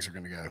 Wilson thinks are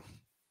going to go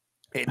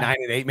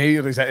 9-8. Maybe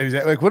is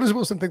that like, what does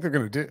Wilson think they're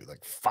going to do?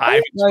 Like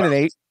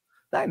 5-9-8,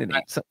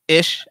 9-8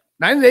 ish.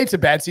 9-8's a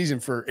bad season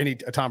for a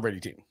Tom Brady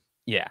team.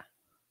 Yeah,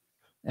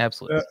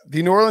 absolutely.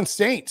 The New Orleans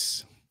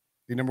Saints.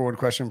 The number one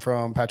question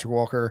from Patrick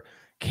Walker: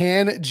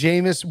 can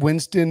Jameis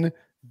Winston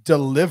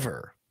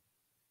deliver?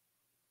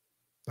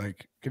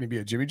 Like, can he be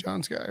a Jimmy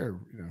John's guy, or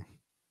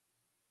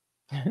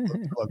I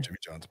love Jimmy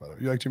John's, by the way.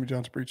 You like Jimmy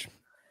John's, Breach?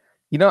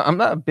 I'm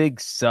not a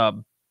big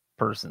sub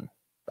person.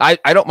 I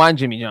don't mind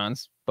Jimmy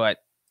John's, but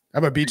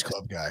I'm a Beach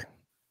Club guy.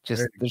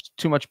 Just there's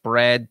too much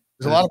bread.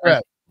 There's a lot of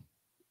bread.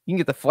 You can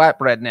get the flat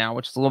bread now,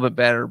 which is a little bit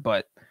better,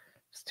 but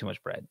it's too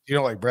much bread. You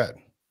don't like bread?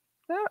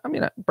 I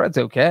mean, bread's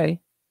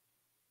okay.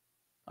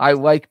 I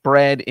like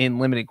bread in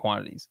limited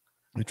quantities.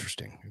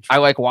 Interesting. I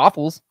like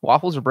waffles.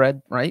 Waffles are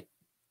bread, right?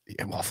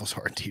 Yeah, waffles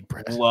are indeed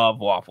bread. Love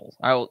waffles.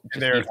 I will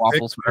just eat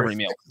waffles for every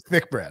meal.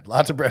 Thick bread.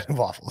 Lots of bread and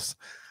waffles.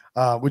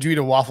 Would you eat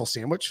a waffle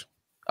sandwich?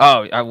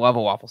 Oh, I love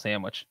a waffle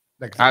sandwich.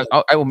 I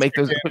will make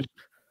those.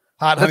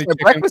 Hot honey chicken.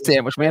 Breakfast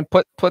sandwich, man.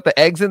 Put the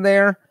eggs in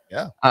there.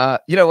 Yeah.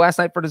 Last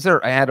night for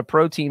dessert, I had a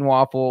protein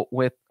waffle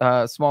with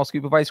a small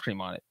scoop of ice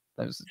cream on it.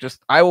 That was just,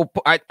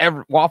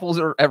 waffles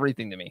are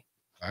everything to me.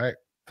 All right.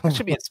 I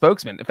should be a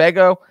spokesman. If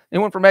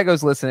anyone from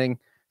Eggo's listening,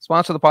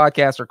 sponsor the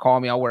podcast or call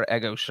me. I'll wear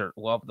an Eggo shirt.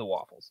 Love the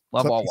waffles.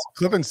 Love all waffles.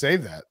 Clip and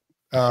save that.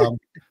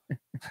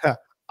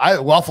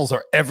 Waffles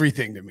are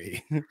everything to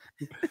me.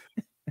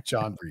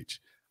 John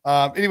Breach.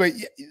 Anyway,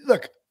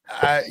 look,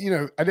 I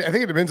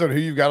think it depends on who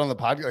you've got on the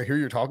podcast, like who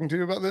you're talking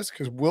to about this,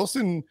 because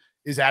Wilson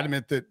is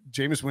adamant that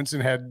Jameis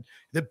Winston had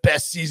the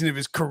best season of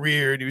his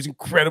career and he was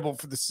incredible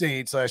for the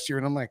Saints last year.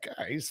 And I'm like,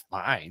 he's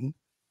fine.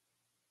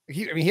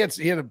 He had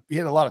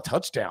a lot of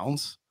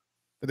touchdowns,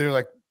 but they were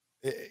like,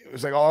 it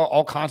was like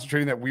all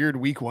concentrating that weird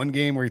week 1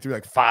 game where he threw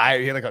like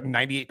 5. He had like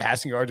 98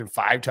 passing yards and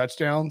 5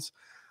 touchdowns.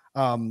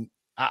 I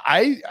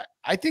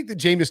think that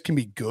Jameis can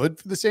be good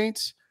for the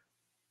Saints,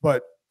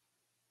 but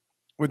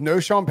with no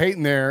Sean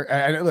Payton there,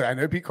 I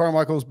know Pete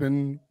Carmichael's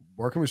been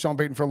working with Sean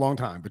Payton for a long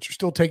time, but you're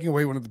still taking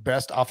away one of the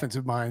best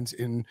offensive minds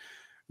in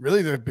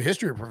really the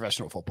history of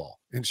professional football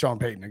in Sean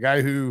Payton, a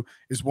guy who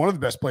is one of the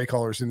best play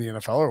callers in the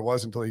NFL, or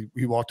was until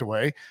he walked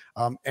away.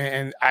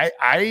 And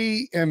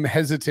I am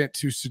hesitant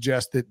to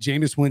suggest that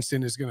Jameis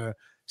Winston is going to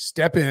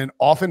step in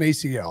off an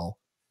ACL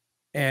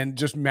and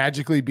just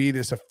magically be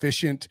this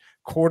efficient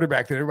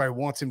quarterback that everybody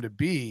wants him to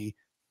be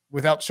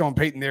without Sean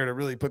Payton there to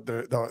really put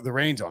the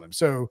reins on him.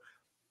 So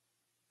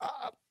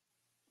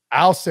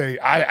I'll say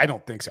I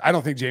don't think so. I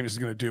don't think Jameis is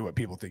going to do what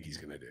people think he's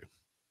going to do.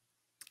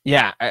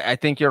 Yeah, I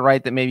think you're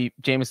right that maybe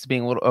Jameis is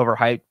being a little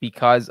overhyped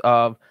because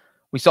of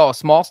We saw a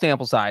small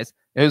sample size.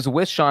 It was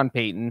with Sean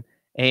Payton,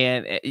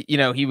 and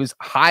he was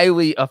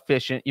highly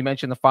efficient. You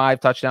mentioned the 5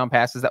 touchdown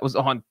passes. That was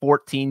on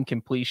 14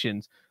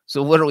 completions.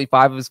 So literally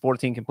 5 of his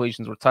 14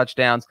 completions were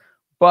touchdowns.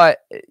 But,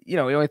 he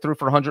only threw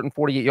for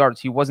 148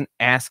 yards. He wasn't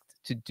asked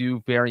to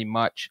do very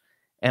much.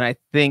 And I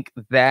think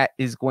that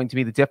is going to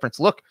be the difference.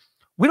 Look,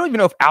 we don't even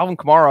know if Alvin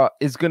Kamara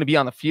is going to be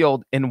on the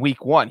field in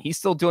week 1. He's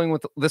still dealing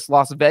with this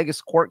Las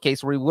Vegas court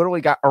case where he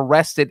literally got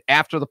arrested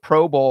after the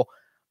Pro Bowl,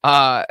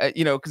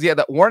 because he had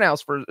that warrant out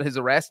for his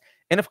arrest.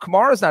 And if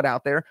Kamara's not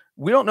out there,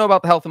 we don't know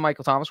about the health of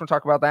Michael Thomas. We'll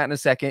talk about that in a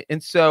second.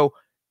 And so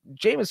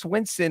Jameis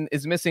Winston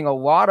is missing a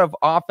lot of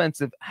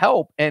offensive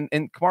help, and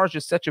Kamara's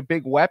just such a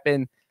big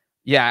weapon.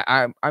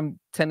 Yeah, I'm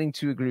tending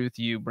to agree with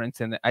you,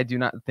 Brinson. I do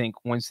not think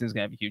Winston's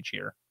going to have a huge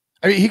year.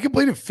 I mean, he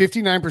completed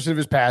 59% of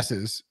his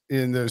passes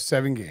in those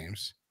 7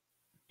 games.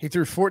 He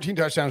threw 14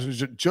 touchdowns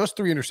and just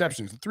 3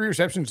 interceptions. The 3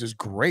 interceptions is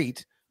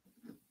great,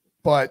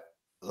 but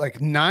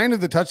like 9 of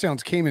the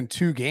touchdowns came in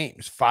 2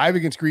 games, 5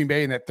 against Green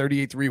Bay in that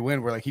 38-3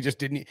 win where like he just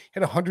didn't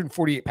had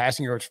 148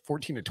 passing yards,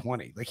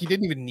 14-20. Like he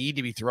didn't even need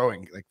to be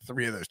throwing like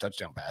 3 of those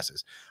touchdown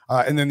passes.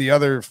 And then the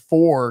other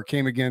 4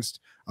 came against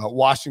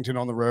Washington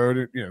on the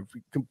road,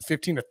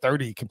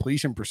 15-30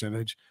 completion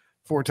percentage,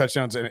 4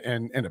 touchdowns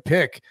and a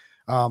pick.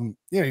 I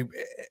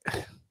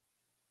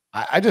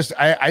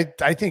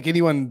think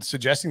anyone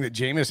suggesting that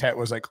Jameis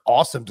was like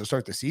awesome to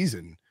start the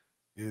season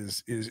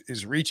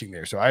is reaching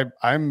there. So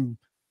I'm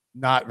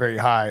not very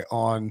high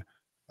on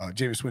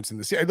Jameis Winston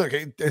this year. Look,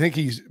 I think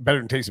he's better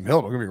than Taysom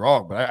Hill. Don't get me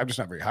wrong, but I'm just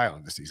not very high on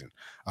him this season.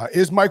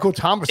 Is Michael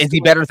Thomas? Is he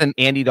better than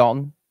Andy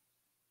Dalton?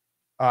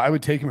 I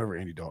would take him over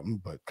Andy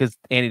Dalton, but because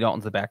Andy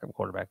Dalton's the backup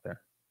quarterback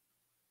there.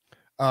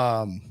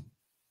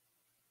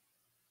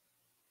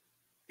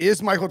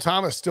 Is Michael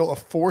Thomas still a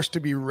force to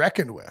be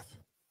reckoned with?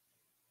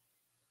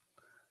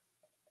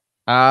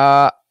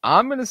 I'm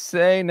gonna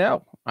say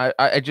no.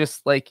 I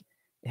just like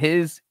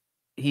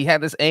he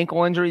had this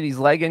ankle injury, these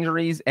leg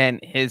injuries, and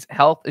his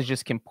health is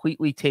just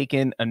completely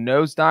taken a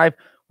nosedive.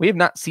 We have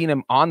not seen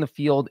him on the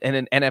field in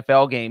an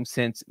NFL game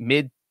since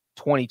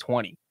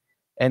mid-2020.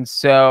 And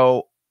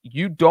so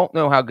you don't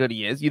know how good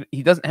he is.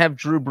 He doesn't have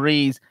Drew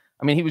Brees.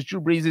 I mean, he was Drew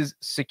Brees'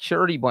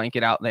 security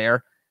blanket out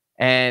there.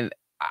 And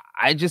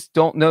I just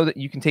don't know that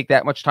you can take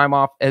that much time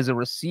off as a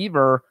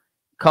receiver,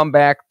 come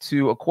back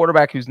to a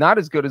quarterback who's not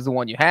as good as the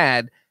one you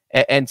had,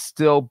 and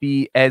still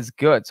be as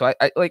good. So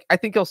I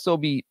think he'll still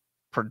be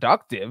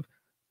productive,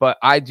 but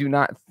I do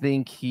not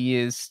think he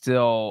is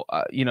still,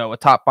 a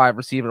top 5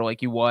 receiver like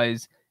he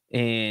was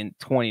in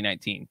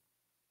 2019.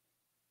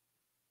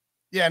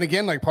 Yeah, and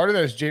again, like part of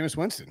that is Jameis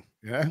Winston.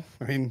 Yeah,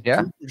 I mean,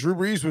 yeah, Drew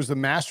Brees was the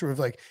master of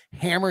like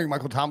hammering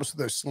Michael Thomas with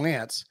those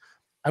slants.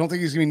 I don't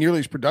think he's going to be nearly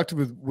as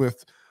productive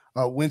with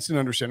Winston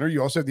under center.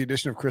 You also have the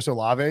addition of Chris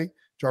Olave.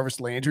 Jarvis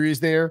Landry is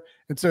there,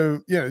 and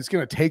so it's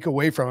going to take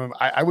away from him.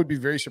 I would be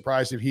very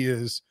surprised if he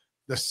is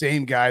the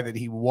same guy that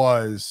he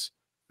was,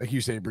 like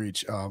you say,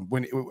 Breach,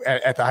 when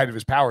at the height of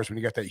his powers when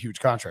he got that huge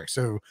contract.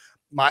 So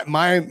my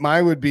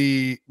answer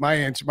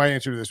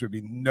to this would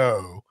be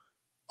no.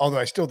 Although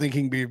I still think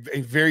he can be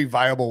a very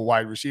viable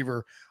wide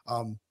receiver.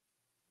 I'm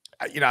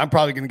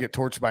probably going to get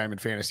torched by him in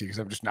fantasy because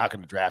I'm just not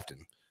going to draft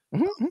him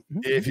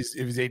if his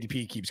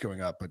ADP keeps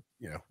going up. But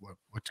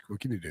what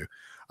can you do?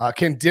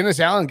 Can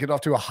Dennis Allen get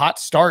off to a hot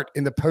start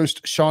in the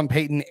post Sean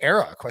Payton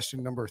era?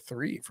 Question number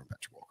 3 from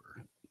Patrick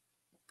Walker.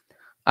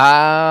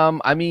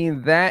 I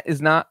mean, that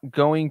is not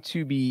going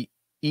to be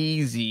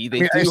easy.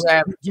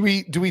 Do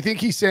we think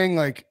he's saying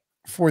like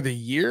for the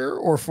year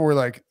or for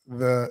like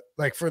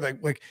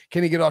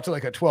can he get off to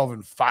like a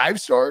 12-5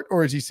 start,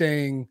 or is he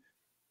saying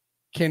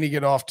can he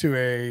get off to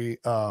a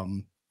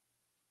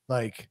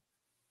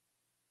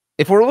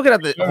if we're looking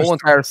at the whole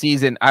entire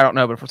season, I don't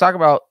know, but if we're talking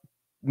about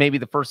maybe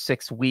the first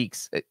 6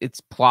 weeks, it's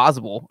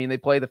plausible. I mean, they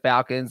play the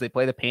Falcons, they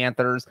play the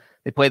Panthers,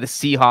 they play the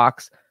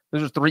Seahawks.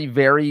 Those are 3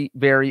 very,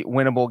 very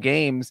winnable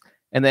games.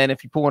 And then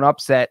if you pull an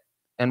upset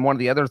and one of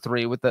the other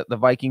 3 with the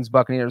Vikings,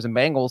 Buccaneers, and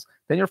Bengals,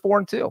 then you're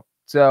 4-2.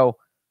 So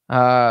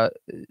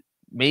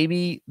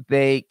maybe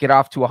they get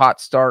off to a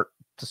hot start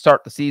to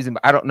start the season,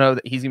 but I don't know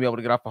that he's gonna be able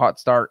to get off a hot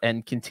start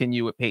and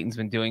continue what Peyton's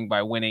been doing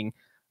by winning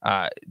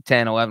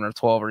 10, 11, or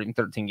 12, or even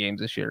 13 games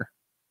this year.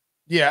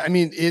 Yeah, I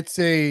mean, it's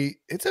a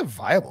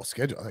viable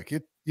schedule. Like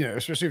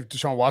especially if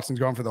Deshaun Watson's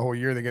gone for the whole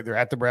year. They're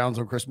at the Browns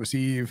on Christmas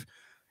Eve.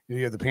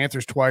 You have the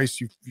Panthers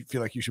twice. You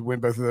feel like you should win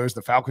both of those.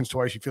 The Falcons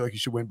twice. You feel like you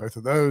should win both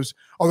of those.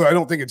 Although I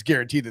don't think it's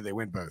guaranteed that they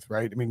win both,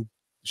 right? I mean,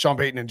 Sean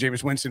Payton and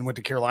Jameis Winston went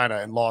to Carolina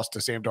and lost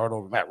to Sam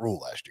Darnold and Matt Rule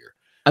last year.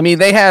 I mean,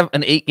 they have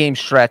an 8-game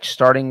stretch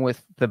starting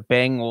with the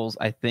Bengals,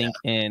 I think,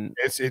 in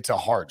it's a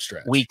hard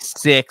stretch. Week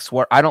 6,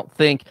 where I don't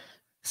think,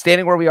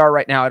 standing where we are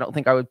right now, I don't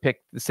think I would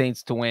pick the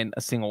Saints to win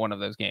a single one of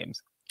those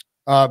games.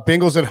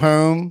 Bengals at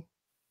home,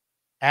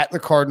 at the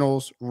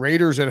Cardinals,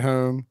 Raiders at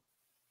home,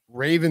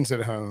 Ravens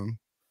at home,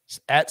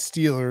 at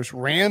Steelers,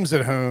 Rams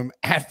at home,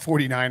 at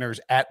 49ers,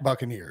 at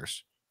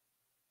Buccaneers.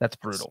 That's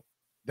brutal.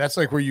 That's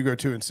like where you go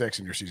 2-6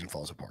 and your season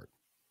falls apart.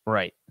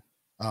 Right.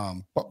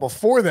 But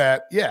before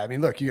that, yeah, I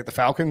mean, look, you get the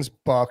Falcons,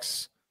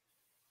 Bucks,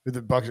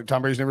 The Bucks.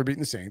 Tom Brady's never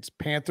beaten the Saints.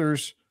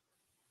 Panthers,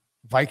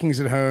 Vikings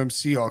at home,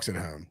 Seahawks at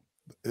home.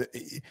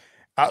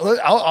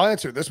 I'll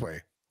answer it this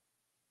way.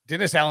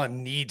 Dennis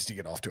Allen needs to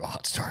get off to a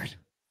hot start.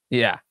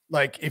 Yeah.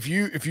 Like if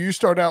you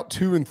start out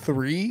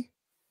 2-3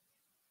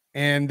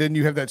 and then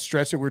you have that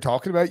stretch that we're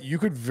talking about, you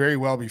could very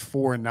well be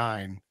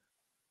 4-9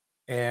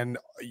 and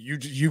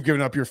you've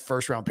given up your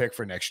first round pick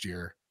for next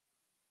year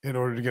in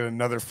order to get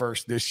another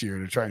first this year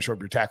to try and shore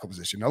up your tackle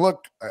position. Now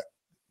look,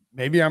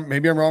 maybe I'm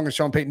wrong and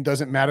Sean Payton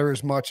doesn't matter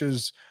as much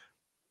as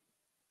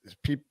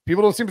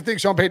people don't seem to think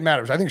Sean Payton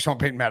matters. I think Sean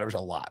Payton matters a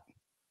lot.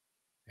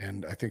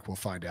 And I think we'll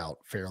find out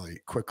fairly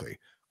quickly.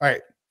 All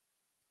right.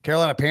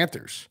 Carolina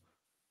Panthers.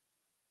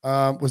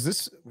 Was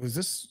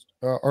this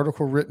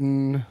article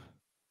written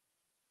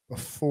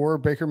before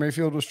Baker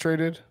Mayfield was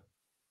traded?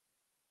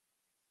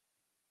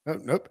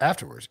 Nope.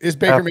 Afterwards. Is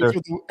Baker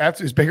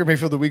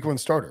Mayfield the week 1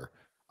 starter?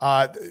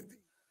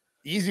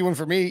 Easy one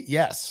for me.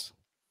 Yes.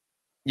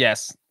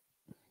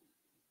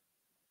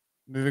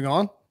 Moving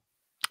on.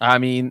 I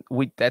mean,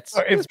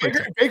 if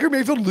Baker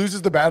Mayfield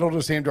loses the battle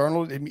to Sam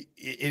Darnold,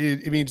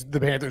 it means the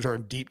Panthers are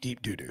in deep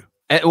doo-doo.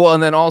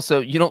 And then also,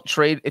 you don't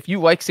trade if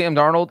you like Sam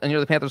Darnold and you're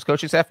the Panthers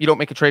coaching staff. You don't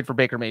make a trade for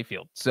Baker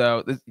Mayfield.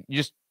 So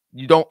you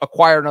don't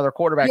acquire another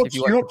quarterback if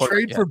you don't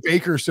trade for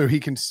Baker so he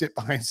can sit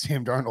behind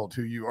Sam Darnold,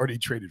 who you already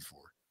traded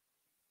for.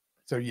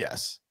 So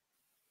yes,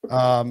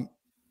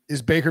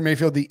 is Baker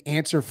Mayfield the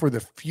answer for the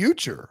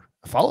future?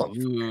 A follow-up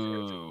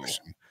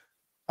question.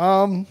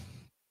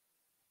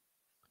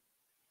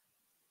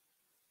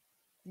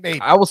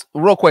 Maybe.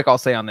 Real quick, I'll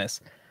say on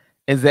this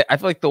is that I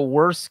feel like the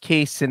worst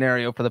case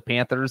scenario for the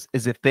Panthers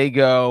is if they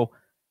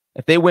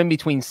win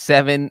between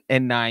 7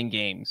 and 9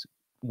 games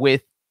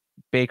with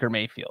Baker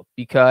Mayfield,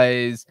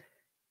 because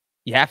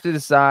you have to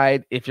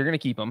decide if you're going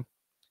to keep him.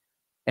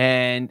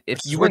 And if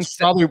you win,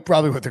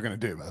 probably what they're going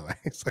to do, by the way.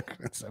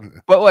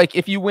 But like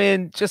if you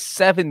win just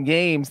 7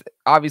 games,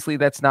 obviously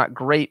that's not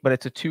great, but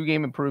it's a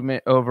 2-game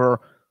improvement over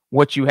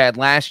what you had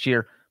last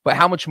year. But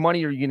how much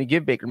money are you going to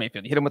give Baker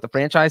Mayfield? You hit him with a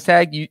franchise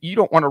tag. You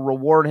don't want to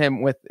reward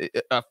him with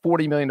a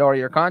 $40 million a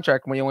year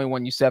contract when he only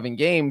won you 7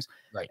 games.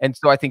 Right. And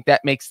so I think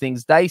that makes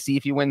things dicey.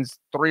 If he wins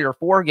 3 or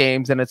 4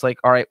 games, then it's like,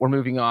 all right, we're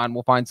moving on.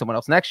 We'll find someone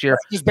else next year.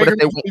 Does Baker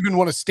even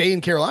want to stay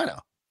in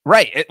Carolina?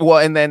 Right.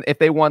 And then if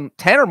they won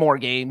 10 or more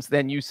games,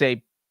 then you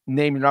say,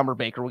 name your number,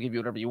 Baker. We'll give you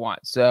whatever you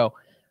want. So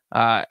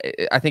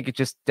I think it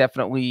just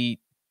definitely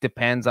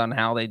depends on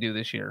how they do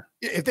this year.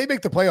 If they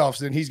make the playoffs,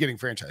 then he's getting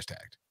franchise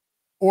tagged.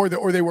 Or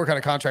they work on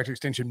a contract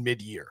extension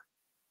mid-year,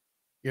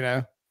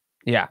 Yeah.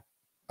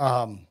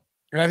 And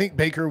I think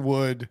Baker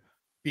would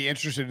be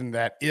interested in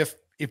that if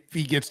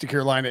he gets to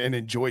Carolina and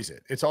enjoys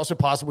it. It's also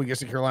possible he gets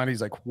to Carolina.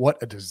 He's like,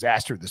 what a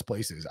disaster this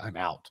place is. I'm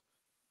out.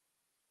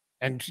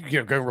 And,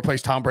 go and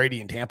replace Tom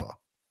Brady in Tampa.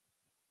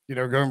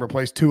 Go and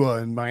replace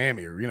Tua in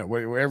Miami or,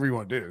 whatever you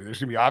want to do. There's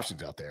going to be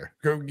options out there.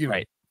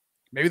 Right.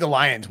 Maybe the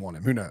Lions want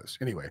him. Who knows?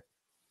 Anyway.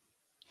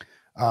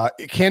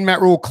 Can Matt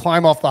Rule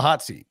climb off the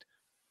hot seat?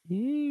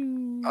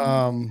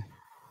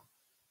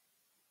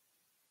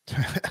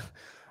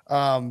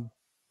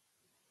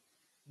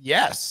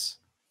 Yes.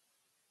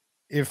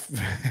 If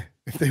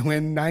they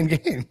win 9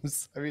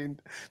 games, I mean,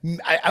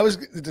 I was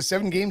the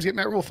 7 games get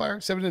Matt Rule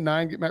fired. 7 to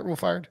 9 get Matt Rule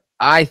fired.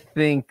 I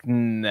think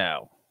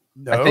no.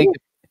 No. I think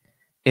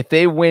if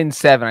they win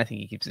 7, I think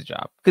he keeps his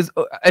job. Because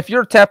if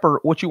you're Tepper,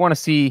 what you want to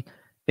see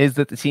is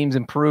that the team's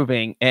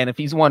improving. And if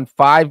he's won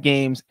 5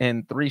 games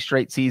in 3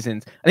 straight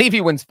seasons, I think if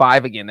he wins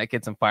 5 again, that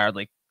gets him fired.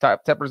 Like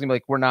Tepper's gonna be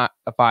like, we're not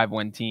a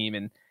 5-win team,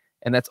 and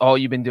that's all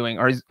you've been doing.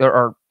 Or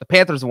the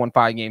Panthers have won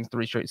 5 games,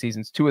 3 straight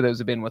seasons. 2 of those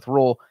have been with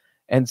Rule.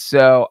 And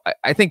so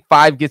I think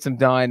 5 gets him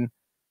done.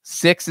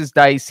 6 is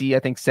dicey. I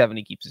think 7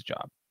 he keeps his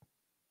job.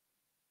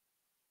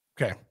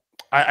 Okay.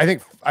 I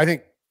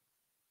think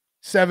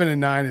 7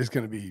 and 9 is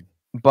going to be,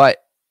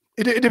 but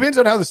it depends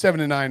on how the 7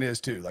 and 9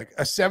 is too. Like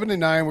a 7 and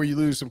 9 where you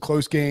lose some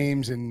close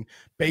games and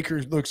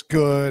Baker looks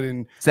good,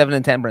 and 7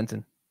 and 10,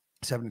 Brinson.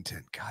 7 and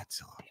 10. God,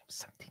 so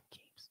 17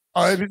 games.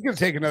 Oh, it's going to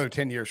take another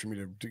 10 years for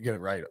me to get it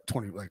right.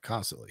 20 like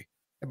constantly.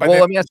 Well,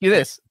 let me ask you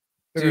this: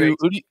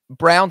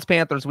 Browns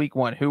Panthers week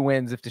 1. Who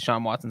wins if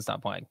Deshaun Watson's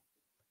not playing?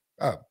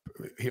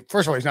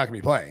 First of all, he's not going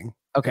to be playing.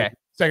 Okay. And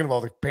second of all,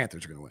 the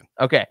Panthers are going to win.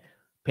 Okay.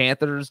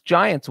 Panthers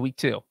Giants week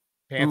 2.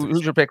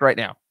 Who's your pick right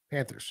now?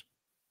 Panthers.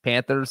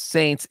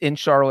 Saints in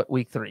Charlotte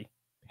week 3.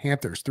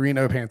 Panthers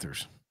 3-0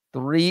 Panthers.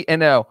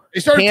 3-0. They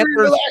started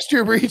 3-0 last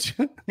year, Breach.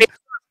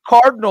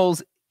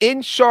 Cardinals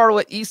in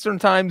Charlotte Eastern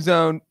Time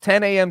Zone,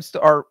 10 a.m.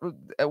 Or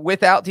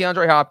without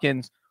DeAndre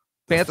Hopkins.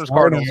 Panthers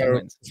Cardinals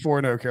wins.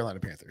 4-0 Carolina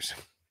Panthers.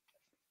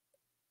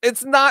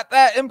 It's not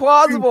that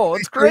implausible.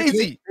 It's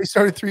crazy. They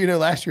started 3-0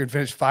 last year and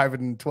finished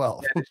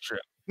 5-12. That is true.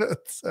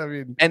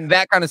 And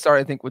that kind of start,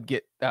 I think, would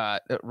get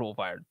Rule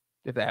fired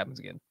if that happens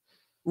again.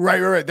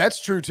 Right.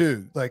 That's true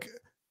too. Like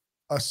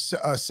a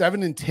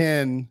 7 and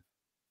 10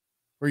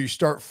 where you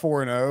start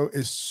 4-0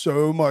 is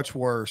so much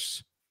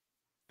worse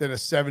than a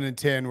 7 and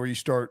 10 where you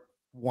start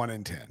 1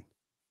 and 10.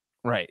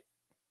 Right.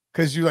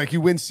 because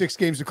you win 6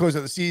 games to close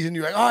out the season.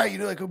 You're like, all right,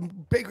 like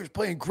Baker's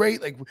playing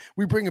great. Like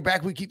we bring it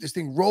back, we keep this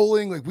thing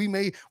rolling. Like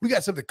we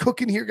got something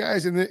cooking here,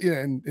 guys. And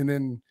then, and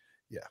then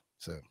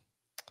so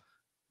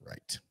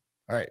right.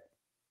 All right.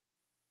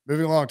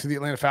 Moving along to the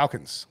Atlanta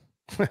Falcons.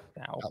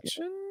 Falcons.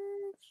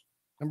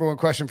 Number one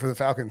question for the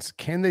Falcons: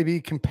 can they be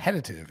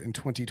competitive in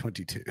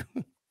 2022?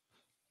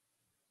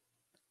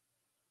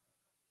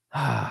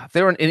 If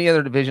they were in any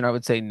other division, I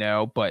would say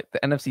no, but the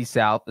NFC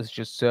South is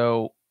just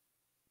so,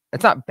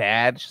 it's not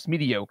bad, it's just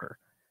mediocre.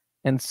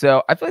 And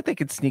so I feel like they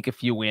could sneak a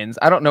few wins.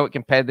 I don't know what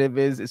competitive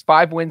is. Is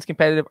 5 wins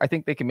competitive? I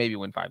think they can maybe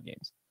win 5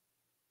 games.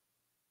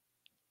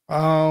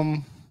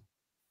 I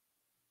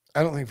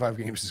don't think 5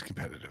 games is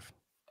competitive.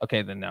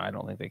 Okay, then no, I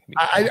don't think they can be.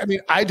 I mean,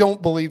 I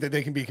don't believe that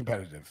they can be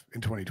competitive in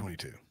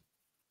 2022.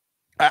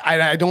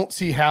 I don't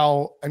see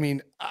how. I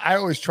mean, I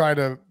always try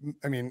to.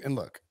 I mean, and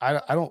look,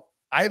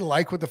 I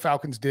like what the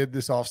Falcons did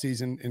this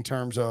offseason in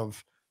terms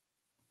of,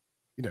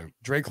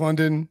 Drake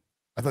London.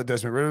 I thought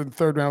Desmond Ridder in the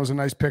 3rd round was a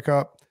nice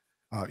pickup.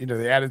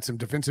 They added some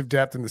defensive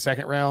depth in the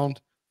 2nd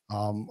round.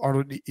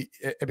 Arnold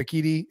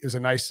Ebiketie is a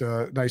nice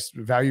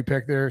value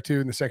pick there too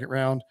in the 2nd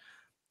round.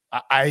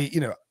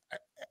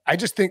 I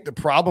just think the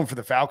problem for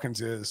the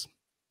Falcons is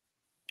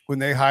when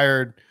they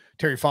hired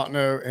Terry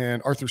Fontenot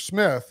and Arthur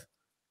Smith,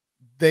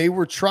 they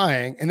were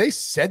trying, and they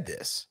said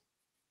this.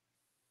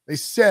 They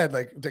said,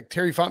 like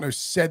Terry Fontenot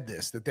said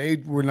this, that they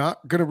were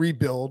not going to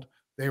rebuild.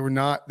 They were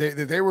not.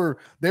 They were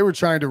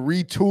trying to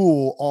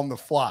retool on the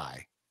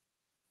fly,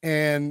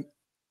 and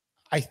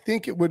I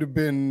think it would have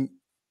been.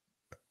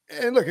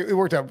 And look, it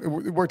worked out. It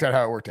worked out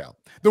how it worked out.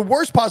 The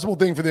worst possible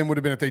thing for them would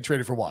have been if they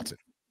traded for Watson,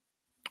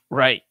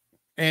 right?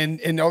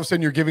 And all of a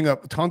sudden you're giving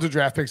up tons of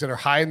draft picks that are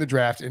high in the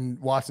draft, and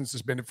Watson's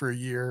suspended for a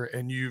year,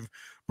 and you've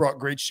brought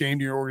great shame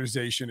to your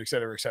organization, et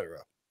cetera, et cetera.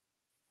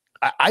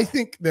 I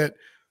think that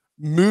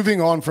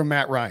moving on from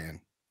Matt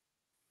Ryan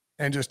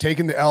and just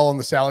taking the L on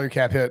the salary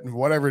cap hit and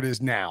whatever it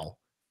is now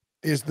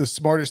is the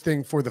smartest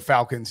thing for the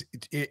Falcons.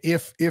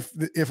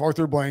 If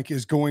Arthur Blank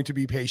is going to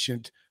be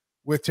patient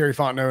with Terry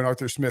Fontenot and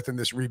Arthur Smith in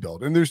this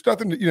rebuild, and there's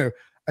nothing to,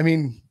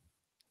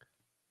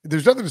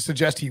 there's nothing to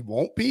suggest he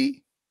won't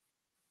be.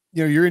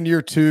 You're in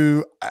year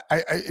 2.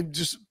 I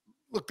just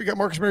look. They got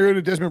Marcus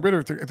Mariota, Desmond Ridder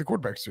at the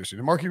quarterback position,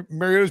 and Marcus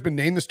Mariota has been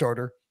named the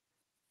starter.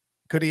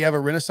 Could he have a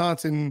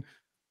renaissance in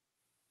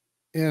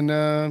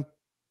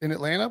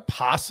Atlanta?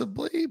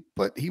 Possibly,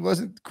 but he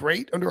wasn't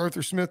great under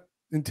Arthur Smith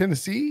in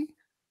Tennessee.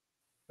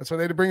 That's why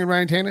they had to bring in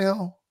Ryan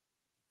Tannehill.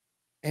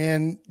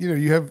 And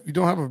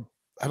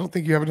I don't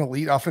think you have an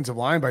elite offensive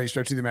line by any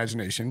stretch of the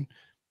imagination.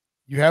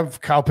 You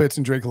have Kyle Pitts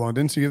and Drake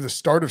London, so you have the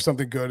start of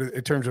something good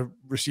in terms of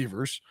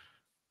receivers.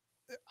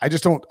 I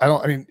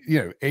mean,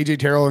 AJ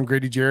Terrell and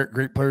Grady Jarrett,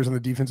 great players on the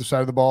defensive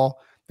side of the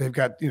ball. They've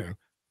got,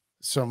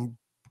 some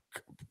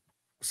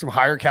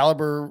higher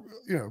caliber,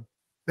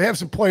 they have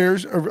some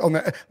players on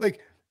that.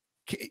 Like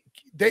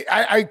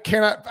I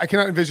cannot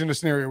envision a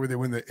scenario where they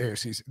win the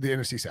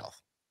NFC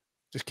South.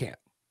 Just can't.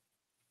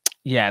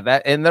 Yeah.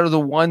 And they're the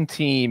one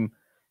team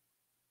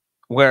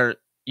where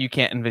you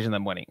can't envision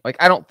them winning. Like,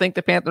 I don't think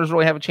the Panthers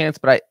really have a chance,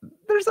 but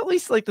there's at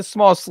least like the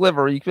small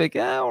sliver. You could be like,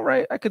 yeah, all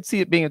right. I could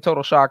see it being a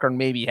total shocker and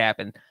maybe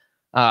happen.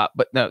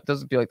 But no, it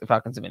doesn't feel like the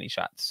Falcons have any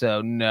shots.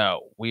 So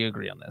no, we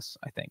agree on this,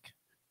 I think.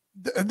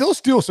 They'll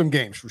steal some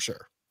games for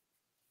sure.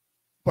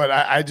 But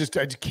I just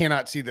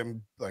cannot see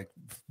them like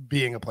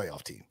being a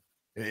playoff team.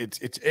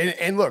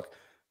 And look,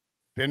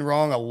 been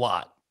wrong a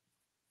lot.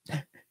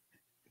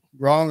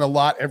 Wrong a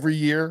lot every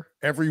year,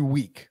 every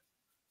week.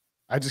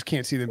 I just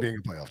can't see them being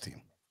a playoff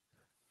team.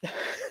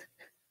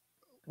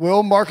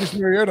 Will Marcus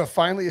Mariota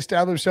finally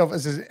establish himself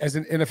as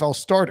an NFL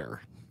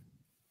starter?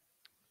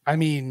 I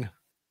mean,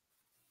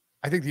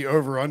 I think the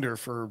over-under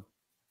for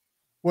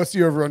what's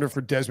the over-under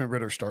for Desmond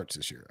Ridder starts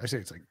this year? I say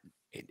it's like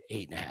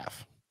 8.5.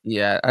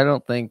 Yeah, I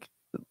don't think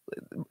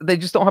they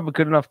just don't have a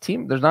good enough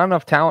team. There's not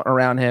enough talent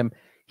around him.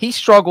 He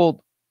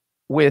struggled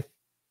with.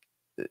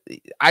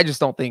 I just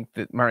don't think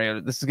that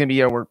Mariota. This is going to be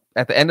a year where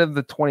at the end of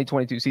the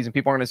 2022 season,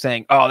 people are going to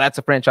saying, "Oh, that's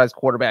a franchise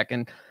quarterback,"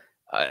 and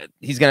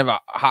he's going to have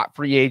a hot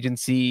free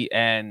agency,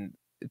 and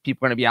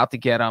people are going to be out to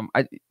get him.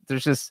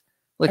 There's just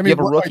like you have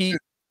a rookie.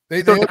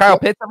 They throw Kyle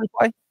Pitts every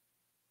play.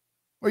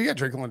 Well, you got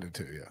Drake London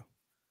too,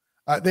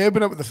 yeah. They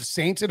open up with the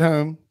Saints at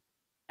home,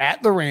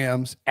 at the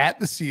Rams, at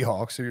the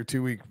Seahawks. So your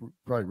 2-week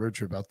probably road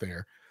trip out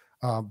there.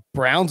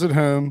 Browns at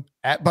home,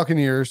 at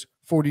Buccaneers,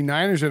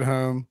 49ers at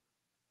home,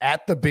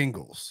 at the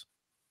Bengals.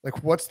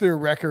 Like, what's their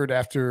record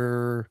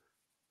after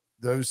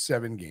those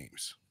 7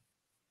 games?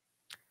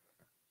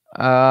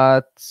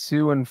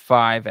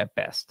 2-5 at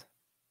best.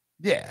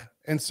 Yeah.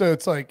 And so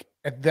it's like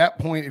at that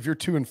point, if you're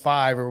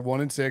 2-5 or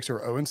 1-6 or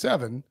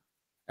 0-7,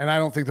 and I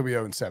don't think they'll be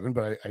 0-7,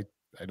 but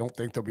I don't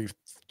think they'll be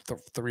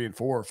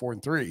 3-4 or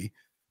 4-3.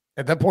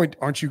 At that point,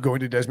 aren't you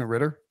going to Desmond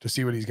Ridder to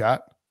see what he's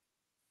got?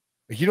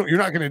 Like you're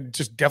not going to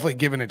just definitely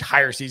give an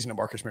entire season to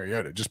Marcus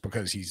Mariota just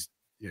because he's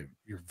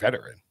your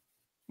veteran.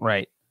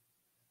 Right.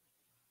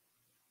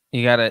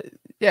 You gotta,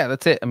 yeah,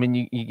 that's it. I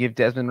mean, you give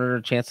Desmond Ridder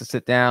a chance to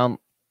sit down,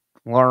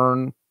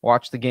 learn,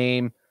 watch the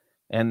game,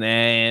 And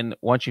then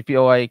once you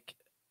feel like,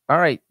 all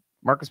right,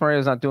 Marcus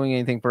Mariota's not doing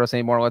anything for us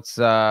anymore, let's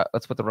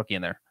put the rookie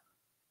in there.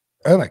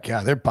 Oh my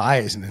God, their buy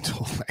isn't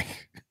until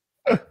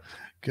like,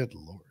 good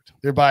Lord,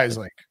 their buy is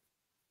like,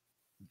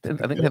 I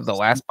think they have the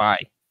last buy.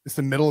 It's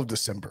the middle of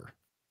December.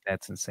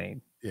 That's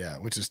insane. Yeah,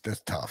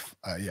 that's tough.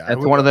 Yeah,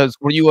 that's one of those.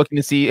 Were you looking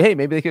to see? Hey,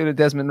 maybe they could have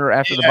Desmond or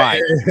after the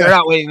buy. They're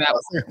not waiting that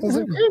long. I was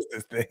like, where's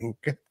this thing?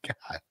 Good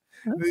God,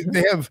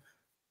 they have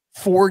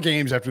 4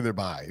 games after their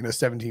bye in a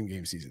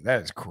 17-game season.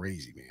 That is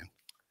crazy, man.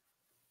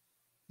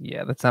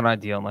 Yeah, that's not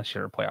ideal unless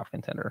you're a playoff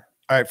contender.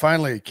 All right,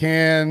 finally,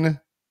 can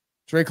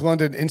Drake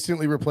London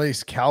instantly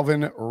replace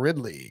Calvin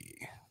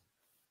Ridley?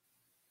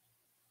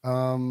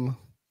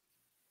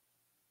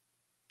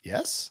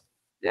 Yes.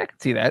 Yeah, I can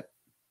see that.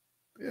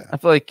 Yeah, I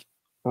feel like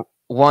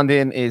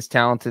London is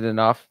talented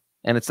enough,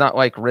 and it's not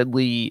like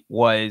Ridley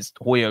was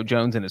Julio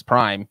Jones in his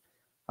prime.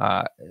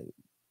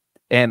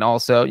 And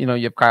also, you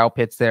have Kyle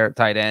Pitts there at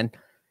tight end.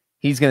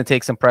 He's going to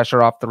take some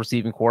pressure off the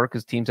receiving core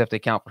because teams have to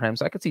account for him.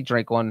 So I could see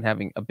Drake London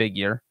having a big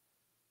year.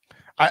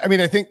 I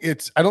mean, I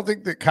don't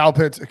think that Kyle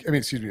Pitts, I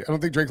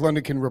don't think Drake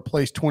London can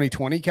replace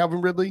 2020 Calvin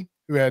Ridley,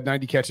 who had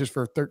 90 catches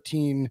for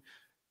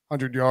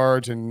 1,300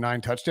 yards and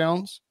 9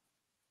 touchdowns.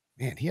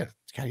 Man, he had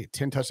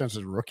 10 touchdowns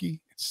as a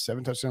rookie,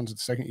 7 touchdowns in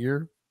the second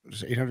year,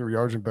 just 800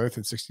 yards in both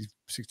and 60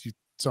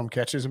 some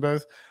catches in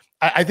both.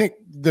 I think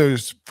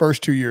those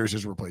first 2 years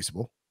is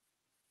replaceable.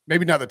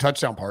 Maybe not the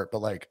touchdown part,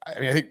 but I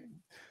think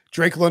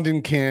Drake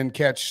London can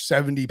catch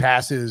 70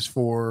 passes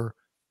for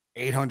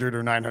 800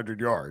 or 900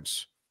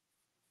 yards.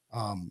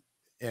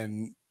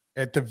 And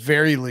at the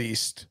very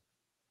least,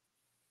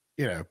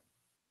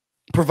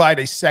 provide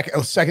a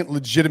second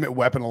legitimate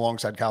weapon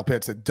alongside Kyle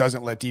Pitts that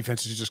doesn't let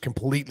defenses just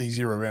completely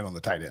zero in on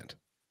the tight end.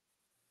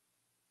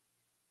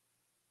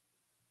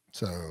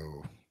 So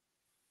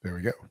there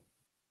we go.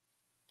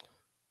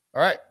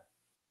 All right.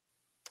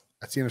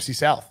 That's the NFC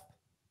South.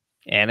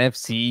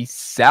 NFC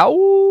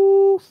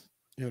South.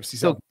 NFC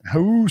So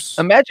South.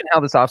 Imagine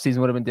how this offseason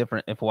would have been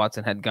different if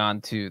Watson had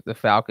gone to the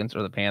Falcons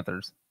or the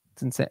Panthers.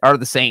 It's insane. Or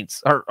the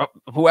Saints or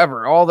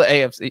whoever. All the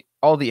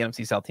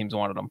NFC South teams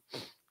wanted them.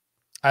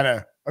 I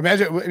know.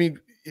 Imagine.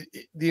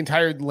 The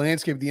entire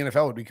landscape of the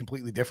NFL would be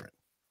completely different.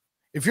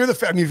 If you're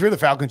the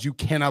Falcons, you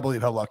cannot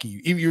believe how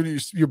lucky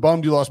you're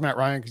bummed you lost Matt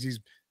Ryan because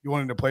you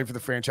wanted to play for the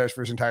franchise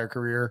for his entire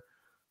career.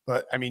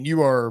 But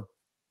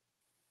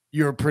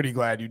you're pretty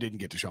glad you didn't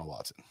get Deshaun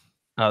Watson.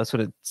 Oh, this would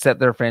have set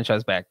their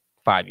franchise back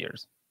 5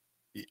 years.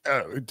 It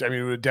would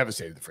have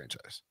devastated the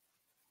franchise.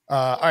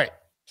 All right.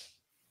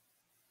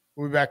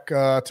 We'll be back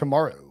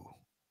tomorrow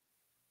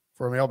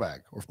for a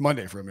mailbag, or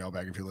Monday for a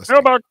mailbag if you're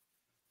listening. Mailbag.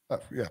 Oh,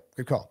 yeah,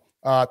 good call.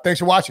 Thanks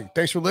for watching.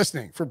 Thanks for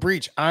listening. For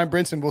Breach, I'm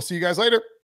Brinson. We'll see you guys later.